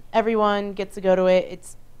everyone gets to go to it.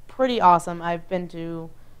 It's pretty awesome. I've been to,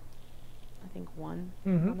 I think one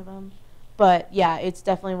of them. But yeah, it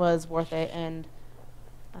definitely was worth it. And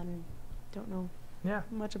I don't know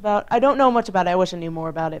much about it. I wish I knew more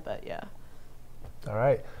about it, but yeah. All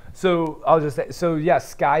right. So I'll just say,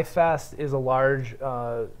 yes, Skyfest is a large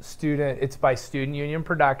student. It's by Student Union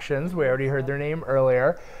Productions. We already heard their name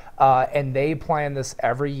earlier. And they plan this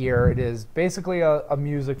every year. It is basically a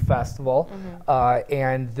music festival.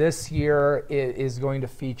 And this year it is going to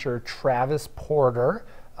feature Travis Porter,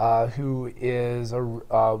 who is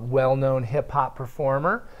a well-known hip-hop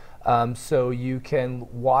performer. So you can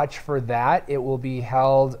watch for that. It will be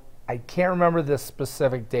held, I can't remember the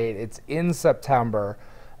specific date. It's in September.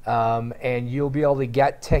 And you'll be able to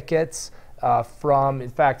get tickets in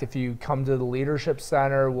fact, if you come to the Leadership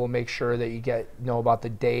Center, we'll make sure that you know about the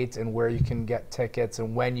dates and where you can get tickets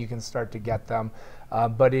and when you can start to get them.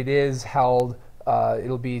 But it is held,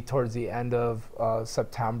 it'll be towards the end of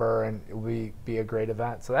September, and it will be a great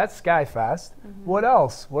event. So that's Skyfest. What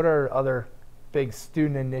else? What are other big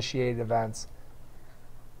student-initiated events?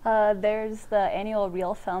 There's the annual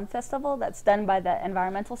Real Film Festival that's done by the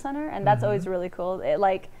Environmental Center, and that's always really cool.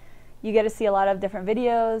 You get to see a lot of different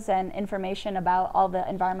videos and information about all the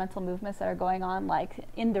environmental movements that are going on, like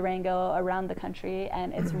in Durango, around the country,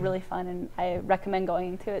 and it's really fun, and I recommend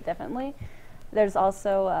going to it, definitely. There's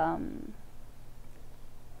also,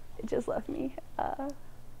 it just left me. That's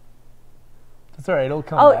all right, it'll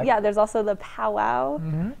come back. Oh, yeah, there's also the Powwow.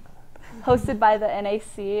 Hosted by the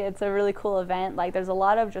NAC. It's a really cool event. There's a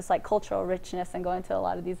lot of just cultural richness in going to a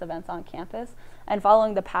lot of these events on campus. And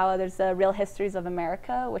following the Powwow, there's the Real Histories of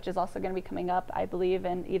America, which is also going to be coming up, I believe,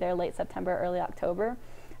 in either late September or early October.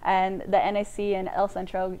 And the NAC and El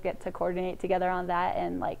Centro get to coordinate together on that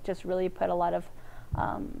and just really put a lot of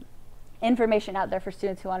information out there for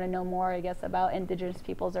students who want to know more, I guess, about indigenous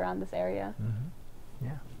peoples around this area.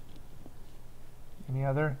 Yeah. Any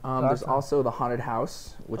other? There's also the Haunted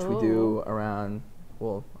House, which we do on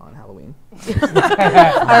Halloween.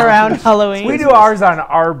 Around Halloween. We do ours on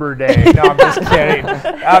Arbor Day. No, I'm just kidding.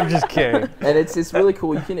 I'm just kidding. And it's really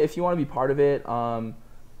cool. You can, if you want to be part of it,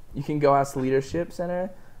 you can go ask the Leadership Center,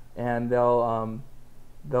 and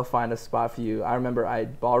they'll find a spot for you. I remember I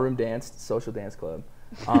ballroom danced, social dance club.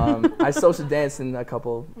 I social danced in a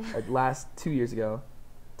couple last 2 years ago.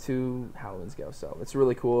 2 Halloweens ago, so it's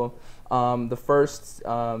really cool. The first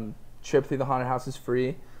trip through the haunted house is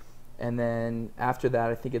free, and then after that,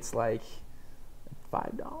 I think it's like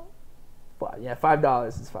 $5. Yeah, $5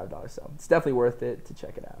 is $5, so it's definitely worth it to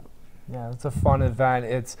check it out. Yeah, it's a fun event.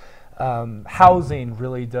 It's housing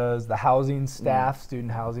really does. The housing staff,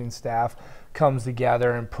 student housing staff, comes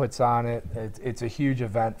together and puts on it. It's a huge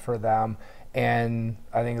event for them. And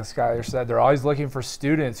I think as Skylar said, they're always looking for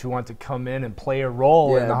students who want to come in and play a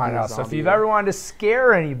role in the haunted house. So if you've ever wanted to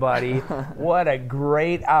scare anybody, what a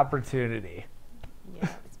great opportunity. Yeah,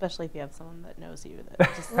 especially if you have someone that knows you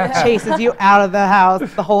that just chases you out of the house,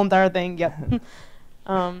 the whole entire thing. Yep.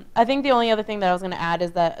 I think the only other thing that I was going to add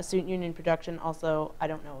is that a student union production also, I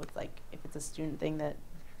don't know if it's a student thing that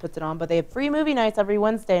puts it on, but they have free movie nights every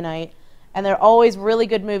Wednesday night, and they're always really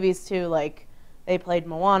good movies too. They played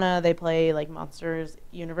Moana, they play Monsters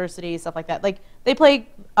University, stuff like that. They play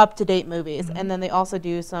up-to-date movies, and then they also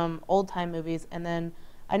do some old-time movies, and then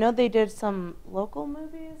I know they did some local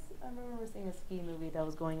movies. I remember seeing a ski movie that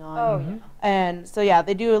was going on. Oh, yeah. And so, yeah,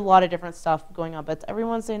 they do a lot of different stuff going on, but it's every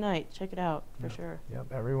Wednesday night. Check it out, for sure. Yep,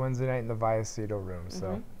 every Wednesday night in the Viacito room,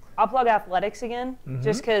 so. I'll plug athletics again,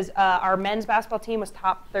 just because our men's basketball team was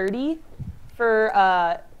top 30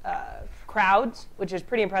 for crowds, which is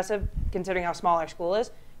pretty impressive considering how small our school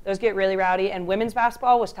is. Those get really rowdy. And women's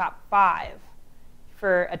basketball was top 5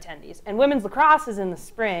 for attendees. And women's lacrosse is in the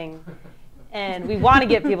spring, and we want to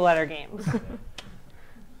get people at our games.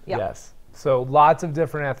 Yep. Yes. So lots of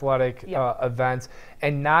different athletic Yep. events,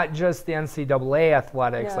 and not just the NCAA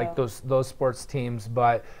athletics, No. like those sports teams,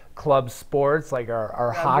 but club sports, like our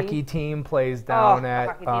Rugby. hockey team plays down our at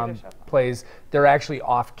hockey teams are so fun. plays. They're actually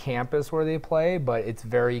off campus where they play, but it's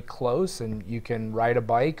very close, and you can ride a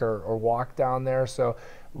bike or walk down there. So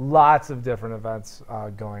lots of different events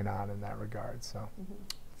going on in that regard. So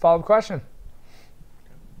follow-up question.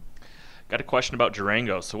 Got a question about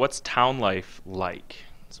Durango. So what's town life like?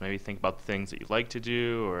 So maybe think about the things that you like to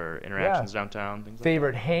do or interactions downtown. Things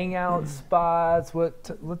Favorite hangout spots.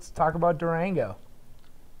 Let's talk about Durango.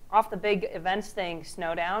 Off the big events thing,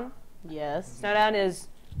 Snowdown. Yes. Snowdown is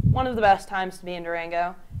one of the best times to be in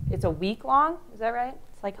Durango. It's a week long. Is that right?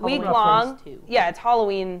 It's like Week Halloween long. times 2. Yeah, it's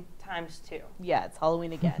Halloween times 2. Yeah, it's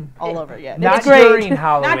Halloween again, all over again. Not It's great. during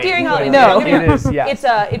Halloween. Not during Halloween. but No. it is. Yes.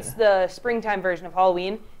 It's the springtime version of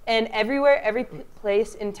Halloween, and every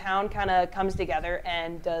place in town kind of comes together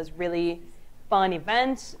and does really fun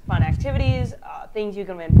events, fun activities, things you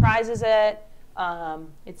can win prizes at.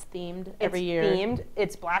 It's themed It's every year. themed.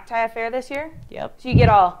 It's Black Tie Affair this year, Yep. so you get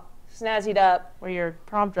all snazzied up Wear your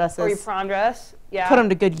prom dresses. or your prom dress. Yeah, Put them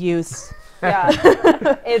to good use. yeah.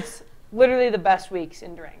 It's literally the best weeks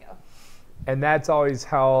in Durango. And that's always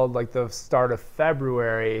held like the start of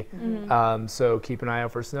February. Mm-hmm. So keep an eye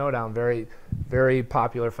out for Snowdown. Very, very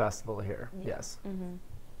popular festival here. Yes.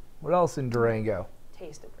 What else in Durango?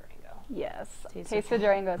 Taste of Durango. Yes, Taste Taste of of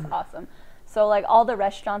Durango is awesome. So like all the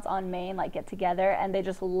restaurants on Main like get together and they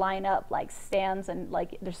just line up like stands and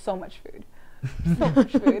like there's so much food. So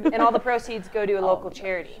much food. And all the proceeds go to a local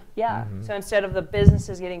charity. Yeah. So instead of the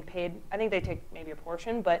businesses getting paid, I think they take maybe a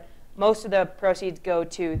portion, but most of the proceeds go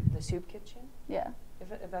to the soup kitchen, Yeah.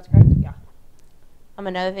 if that's correct. Yeah.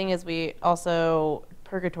 Another thing is we also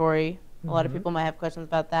Purgatory. A lot of people might have questions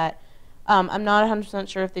about that. I'm not 100%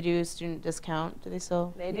 sure if they do student discount. Do they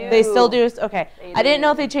still? They do. They still do. Okay. They I didn't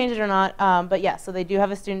know if do. they changed it or not. But yeah, so they do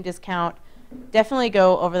have a student discount. Definitely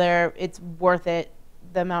go over there. It's worth it.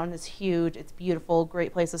 The mountain is huge. It's beautiful.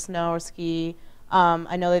 Great place to snow or ski.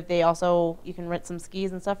 I know that they also, you can rent some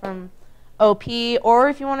skis and stuff from OP, or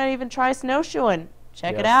if you want to even try snowshoeing,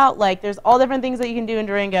 check it Yes. out. Like there's all different things that you can do in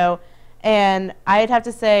Durango. And I'd have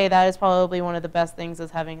to say that is probably one of the best things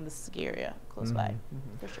is having the ski area close by,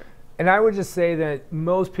 for sure. And I would just say that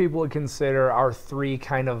most people would consider our three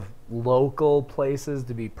kind of local places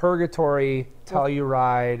to be Purgatory,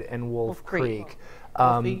 Telluride, and Wolf Creek.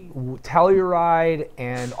 Telluride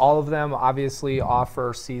and all of them obviously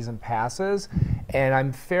offer season passes, and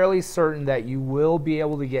I'm fairly certain that you will be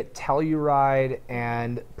able to get Telluride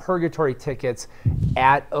and Purgatory tickets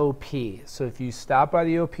at OP. So if you stop by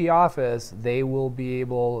the OP office, they will be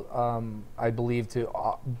able, I believe, to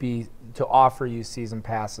offer you season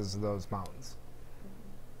passes to those mountains.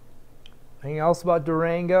 Anything else about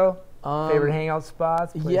Durango? Favorite hangout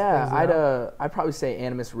spots? Yeah, places I'd probably say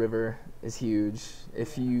Animas River is huge.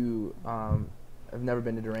 If you have never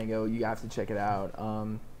been to Durango, you have to check it out.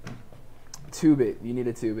 Tube it. You need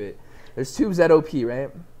a tube it. There's tubes at OP, right?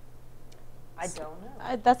 I don't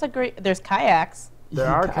know. That's a great, there's kayaks. There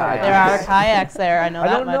are kayaks. There are kayaks there. I know I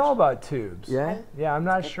that don't much. know about tubes. Yeah? Yeah, I'm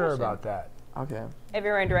not good sure question. about that. Okay.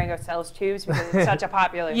 Everywhere in Durango sells tubes because it's such a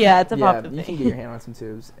popular Yeah, it's a Yeah, popular you thing. can get your hand on some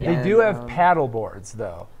tubes. They And, do have paddle boards,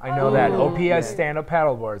 though. I know that Oh. OP has Yeah. stand-up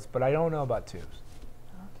paddle boards, but I don't know about tubes.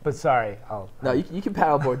 But sorry, No, you can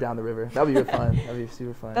paddleboard down the river. That'll be real fun. That'll be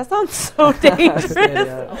super fun. That sounds so dangerous. Stand it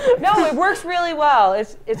out. No, it works really well.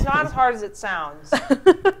 It's not as hard as it sounds.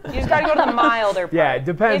 You just got to go to the milder part. Yeah, it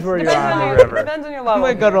depends where you're depends on on the your, river. Depends on your level.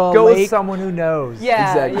 I'm gonna go to a Go with lake. someone who knows.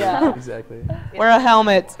 Yeah, Exactly. yeah. Exactly. Wear a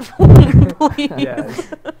helmet. Please.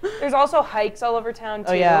 Yes. There's also hikes all over town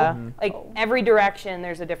too. Oh, yeah. Like every direction,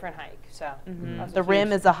 there's a different hike. So that's The a rim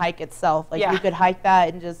huge- is a hike itself. Like Yeah. you could hike that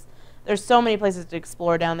and just. There's so many places to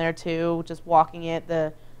explore down there too. Just walking it.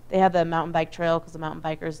 They have the mountain bike trail because the mountain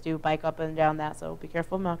bikers do bike up and down that. So be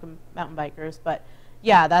careful, mountain bikers. But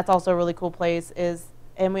yeah, that's also a really cool place.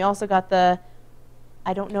 And we also got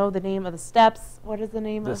I don't know the name of the steps. What is the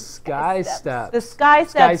name The of Sky Steps. Steps. the Sky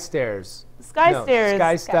Sky Steps? Stairs. Sky No, Stairs.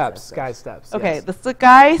 Sky Steps. Sky Steps. Okay, yes. the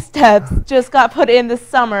Sky Steps just got put in this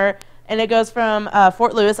summer, and it goes from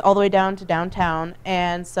Fort Lewis all the way down to downtown,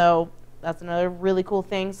 and so that's another really cool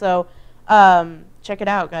thing. So check it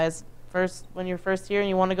out, guys. When you're first here and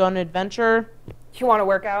you want to go on an adventure, You want to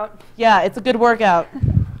work out? yeah, it's a good workout.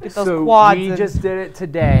 Get those So quads. we and- just did it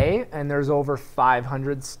today, and there's over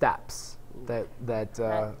 500 steps that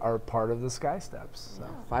are part of the Sky Steps. So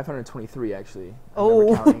 523 actually. I Oh.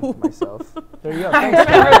 remember counting myself. there you go. Thanks,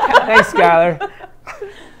 Skylar. Thanks, Skylar.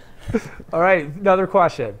 All right, another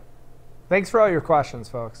question. Thanks for all your questions,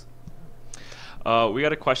 folks. We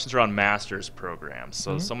got a questions around master's programs.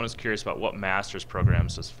 So someone is curious about what master's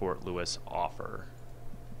programs does Fort Lewis offer?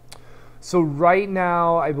 So right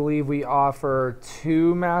now, I believe we offer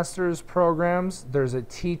 2 master's programs. There's a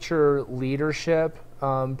teacher leadership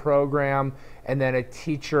program, and then a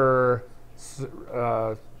teacher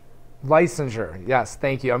licensure. Yes,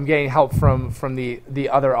 thank you. I'm getting help from the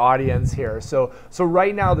other audience here. So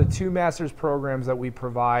right now, the 2 master's programs that we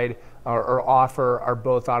provide or offer are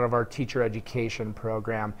both out of our teacher education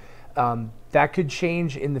program. That could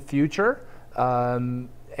change in the future.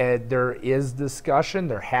 There is discussion.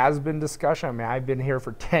 There has been discussion. I mean, I've been here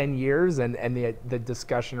for 10 years, and the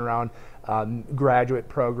discussion around graduate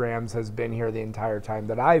programs has been here the entire time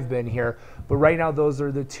that I've been here. But right now, those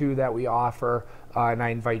are the 2 that we offer, and I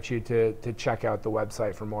invite you to check out the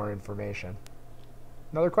website for more information.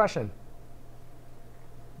 Another question?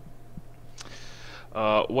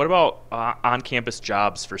 What about on-campus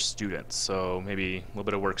jobs for students? So maybe a little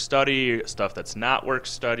bit of work-study, stuff that's not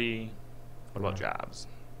work-study. What about jobs?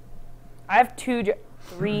 I have 3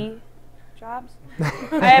 jobs.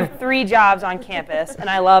 I have 3 jobs on campus, and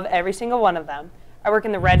I love every single one of them. I work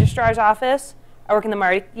in the registrar's office, I work in the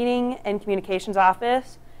marketing and communications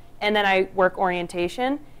office, and then I work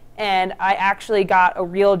orientation. And I actually got a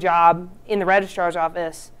real job in the registrar's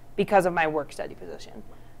office because of my work-study position.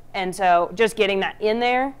 And so just getting that in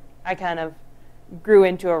there, I kind of grew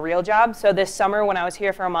into a real job. So this summer when I was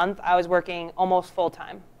here for a month, I was working almost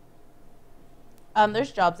full-time.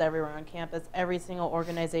 There's jobs everywhere on campus. Every single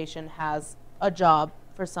organization has a job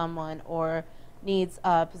for someone or needs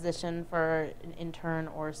a position for an intern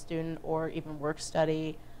or a student or even work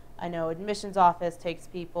study. I know admissions office takes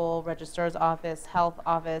people, registrar's office, health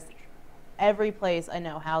office. Every place I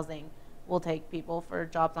know housing will take people for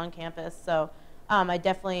jobs on campus. So I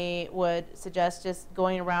definitely would suggest just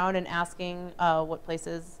going around and asking what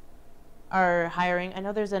places are hiring. I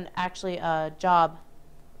know there's actually a job.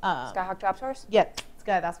 Skyhawk Job Source? Yeah,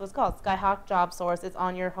 that's what it's called. Skyhawk Job Source. It's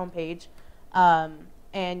on your homepage.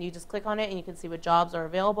 And you just click on it and you can see what jobs are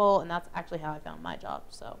available. And that's actually how I found my job.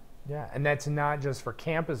 So. Yeah, and that's not just for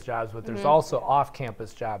campus jobs, but there's also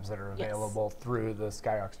off-campus jobs that are available through the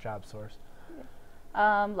Skyhawk Job Source.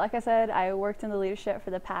 Like I said, I worked in the leadership for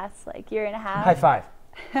the past year and a half. High five.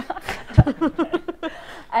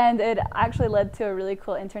 And it actually led to a really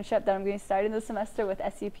cool internship that I'm going to start in this semester with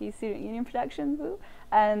SCP Student Union Productions.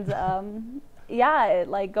 And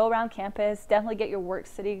go around campus, definitely get your work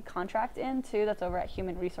study contract in too. That's over at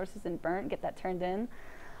Human Resources in Burnt. Get that turned in.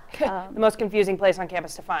 The most confusing place on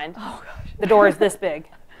campus to find. Oh gosh. The door is this big.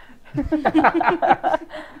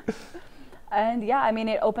 And yeah, I mean,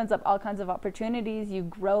 it opens up all kinds of opportunities. You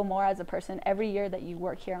grow more as a person every year that you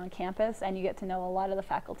work here on campus, and you get to know a lot of the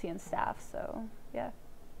faculty and staff. So yeah.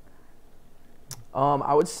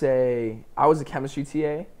 I would say I was a chemistry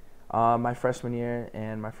TA my freshman year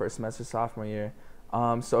and my first semester sophomore year.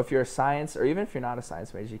 So if you're a science, or even if you're not a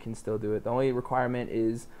science major, you can still do it. The only requirement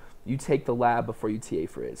is you take the lab before you TA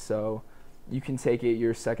for it. So you can take it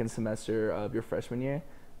your second semester of your freshman year,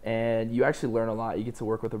 and you actually learn a lot. You get to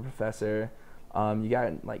work with a professor. You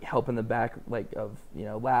got help in the back of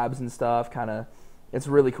labs and stuff. It's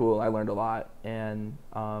really cool. I learned a lot, and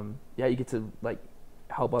you get to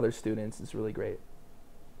help other students. It's really great.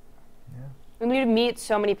 Yeah. And we meet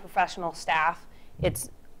so many professional staff.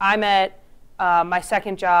 I'm at my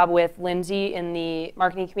second job with Lindsay in the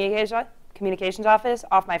marketing communications office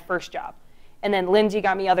off my first job. And then Lindsay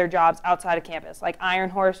got me other jobs outside of campus, like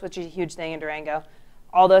Iron Horse, which is a huge thing in Durango,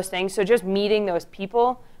 all those things. So just meeting those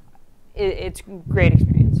people, it's a great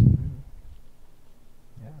experience.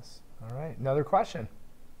 Yes. All right. Another question.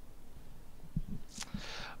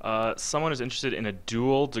 Someone is interested in a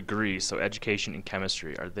dual degree, so education and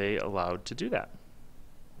chemistry. Are they allowed to do that?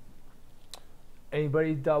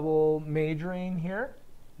 Anybody double majoring here?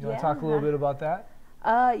 You want to talk a little bit about that?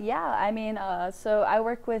 So I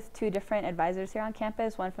work with 2 different advisors here on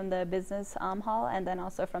campus, one from the business hall and then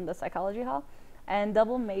also from the psychology hall. And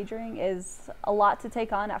double majoring is a lot to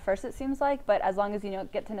take on at first, it seems like, but as long as you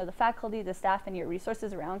get to know the faculty, the staff, and your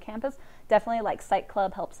resources around campus, definitely Psych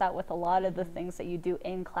Club helps out with a lot of the things that you do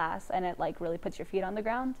in class, and it really puts your feet on the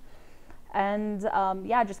ground. And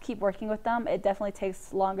just keep working with them. It definitely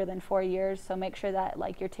takes longer than 4 years, so make sure that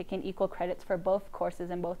you're taking equal credits for both courses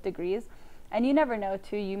and both degrees. And you never know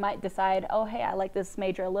too, you might decide, oh hey, I like this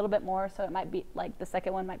major a little bit more, so it might be the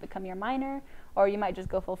second one might become your minor, or you might just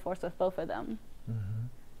go full force with both of them.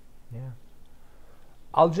 Mm-hmm. Yeah.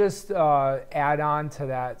 I'll just add on to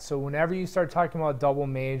that. So whenever you start talking about double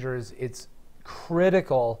majors, it's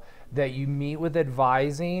critical that you meet with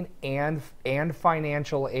advising and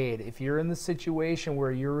financial aid. If you're in the situation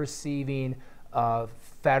where you're receiving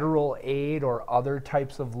federal aid or other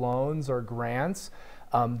types of loans or grants,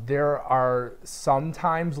 there are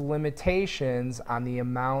sometimes limitations on the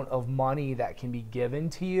amount of money that can be given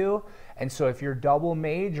to you. And so if you're double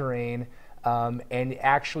majoring and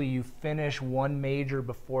actually you finish one major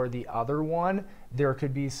before the other one, there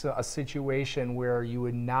could be a situation where you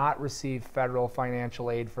would not receive federal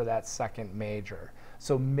financial aid for that second major.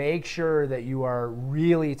 So make sure that you are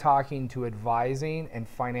really talking to advising and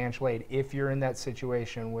financial aid if you're in that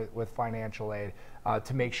situation with financial aid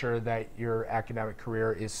to make sure that your academic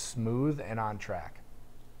career is smooth and on track.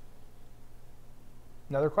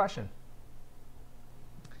 Another question?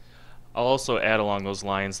 I'll also add along those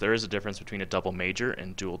lines, there is a difference between a double major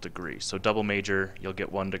and dual degree. So double major, you'll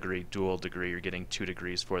get 1 degree. Dual degree, you're getting 2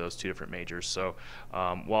 degrees for those 2 different majors. So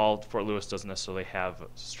while Fort Lewis doesn't necessarily have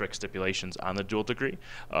strict stipulations on the dual degree,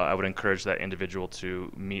 I would encourage that individual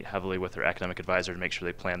to meet heavily with their academic advisor to make sure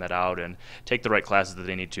they plan that out and take the right classes that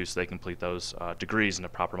they need to so they complete those degrees in a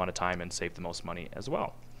proper amount of time and save the most money as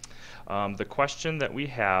well. The question that we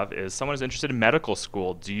have is, someone is interested in medical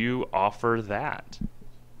school. Do you offer that?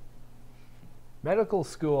 Medical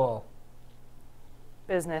school.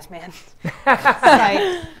 Business, man.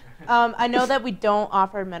 Right. I know that we don't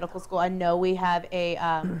offer medical school. I know we have a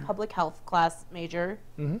public health class major.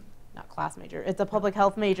 Mm-hmm. Not class major. It's a public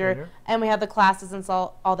health major. And we have the classes and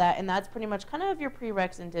all that. And that's pretty much kind of your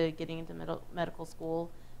prereqs into getting into medical school.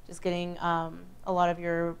 Just getting a lot of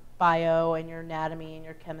your bio and your anatomy and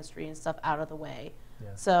your chemistry and stuff out of the way. Yeah.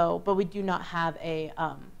 So, but we do not have a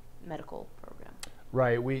medical program.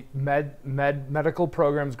 Right, medical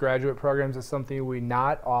programs, graduate programs is something we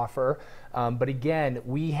not offer. But again,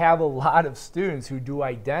 we have a lot of students who do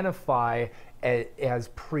identify as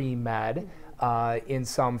pre-med in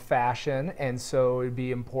some fashion. And so it'd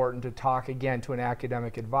be important to talk again to an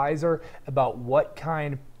academic advisor about what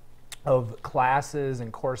kind of classes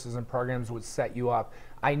and courses and programs would set you up.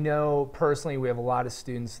 I know personally we have a lot of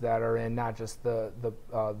students that are in not just the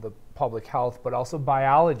public health, but also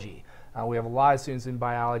biology. We have a lot of students in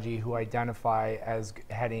biology who identify as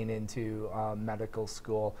heading into medical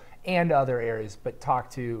school and other areas, but talk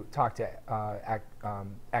to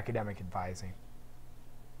academic advising.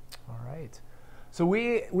 All right. So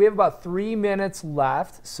we have about 3 minutes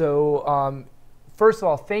left. So first of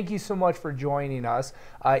all, thank you so much for joining us.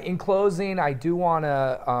 In closing, I do want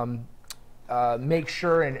to make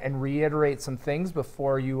sure and reiterate some things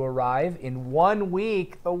before you arrive. In 1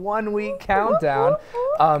 week, the 1 week countdown.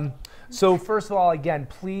 So first of all, again,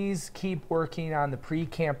 please keep working on the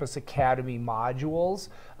Pre-Campus Academy modules.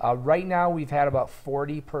 Right now, we've had about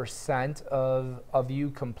 40% of you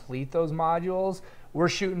complete those modules. We're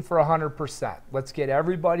shooting for 100%. Let's get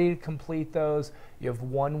everybody to complete those. You have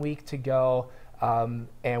 1 week to go,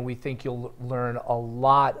 and we think you'll learn a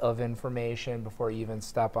lot of information before you even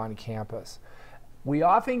step on campus. We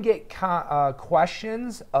often get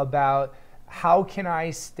questions about how can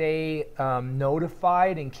I stay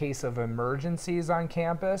notified in case of emergencies on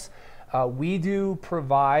campus. We do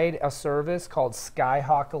provide a service called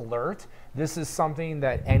Skyhawk Alert. This is something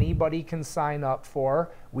that anybody can sign up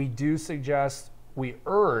for. We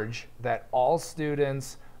urge that all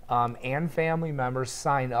students and family members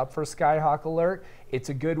sign up for Skyhawk Alert. It's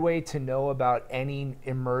a good way to know about any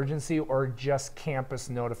emergency or just campus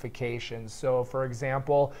notifications. So for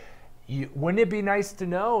example, wouldn't it be nice to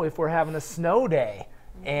know if we're having a snow day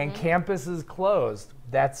and campus is closed?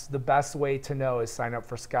 That's the best way to know, is sign up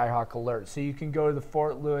for Skyhawk Alert. So you can go to the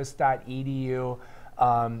fortlewis.edu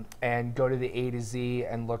and go to the A to Z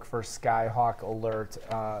and look for Skyhawk Alert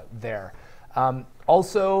there.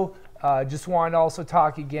 Also, just wanted to also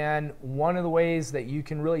talk again, one of the ways that you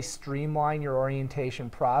can really streamline your orientation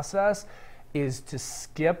process is to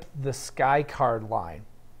skip the SkyCard line.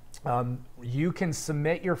 You can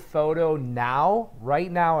submit your photo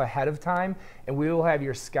right now ahead of time, and we will have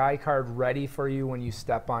your SkyCard ready for you when you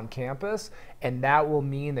step on campus. And that will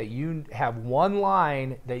mean that you have one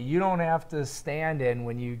line that you don't have to stand in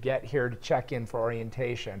when you get here to check in for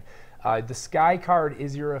orientation. The SkyCard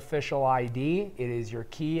is your official ID. It is your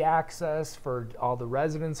key access for all the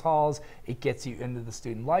residence halls. It gets you into the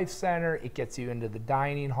Student Life Center. It gets you into the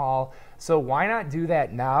dining hall. So why not do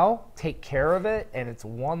that now? Take care of it, and it's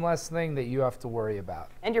one less thing that you have to worry about.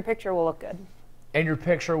 And your picture will look good. And your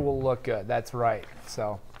picture will look good. That's right.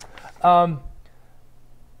 So, all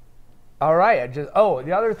right. The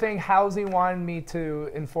other thing, Housing wanted me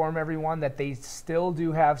to inform everyone that they still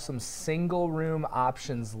do have some single room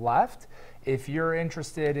options left. If you're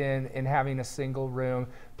interested in having a single room,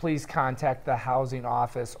 please contact the Housing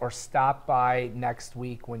office or stop by next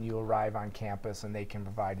week when you arrive on campus, and they can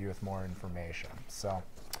provide you with more information. So,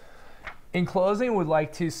 In closing, would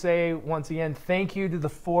like to say once again, thank you to the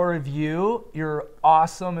four of you. You're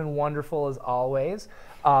awesome and wonderful as always.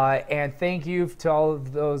 And thank you to all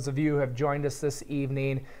of those of you who have joined us this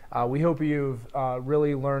evening. We hope you've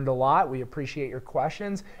really learned a lot. We appreciate your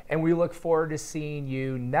questions, and we look forward to seeing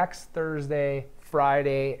you next Thursday,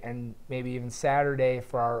 Friday, and maybe even Saturday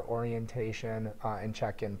for our orientation and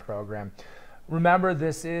check-in program. Remember,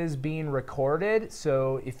 this is being recorded,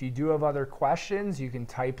 so if you do have other questions, you can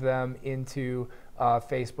type them into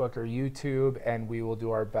Facebook or YouTube, and we will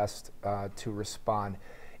do our best to respond.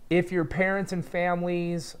 If your parents and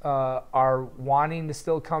families are wanting to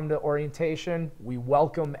still come to orientation, we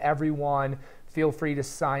welcome everyone. Feel free to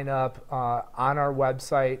sign up on our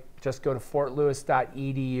website. Just go to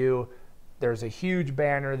fortlewis.edu. There's a huge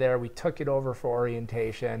banner there. We took it over for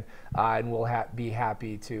orientation, and we'll be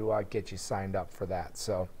happy to get you signed up for that.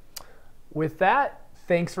 So with that,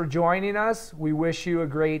 thanks for joining us. We wish you a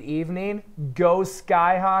great evening. Go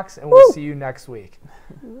Skyhawks, and we'll see you next week.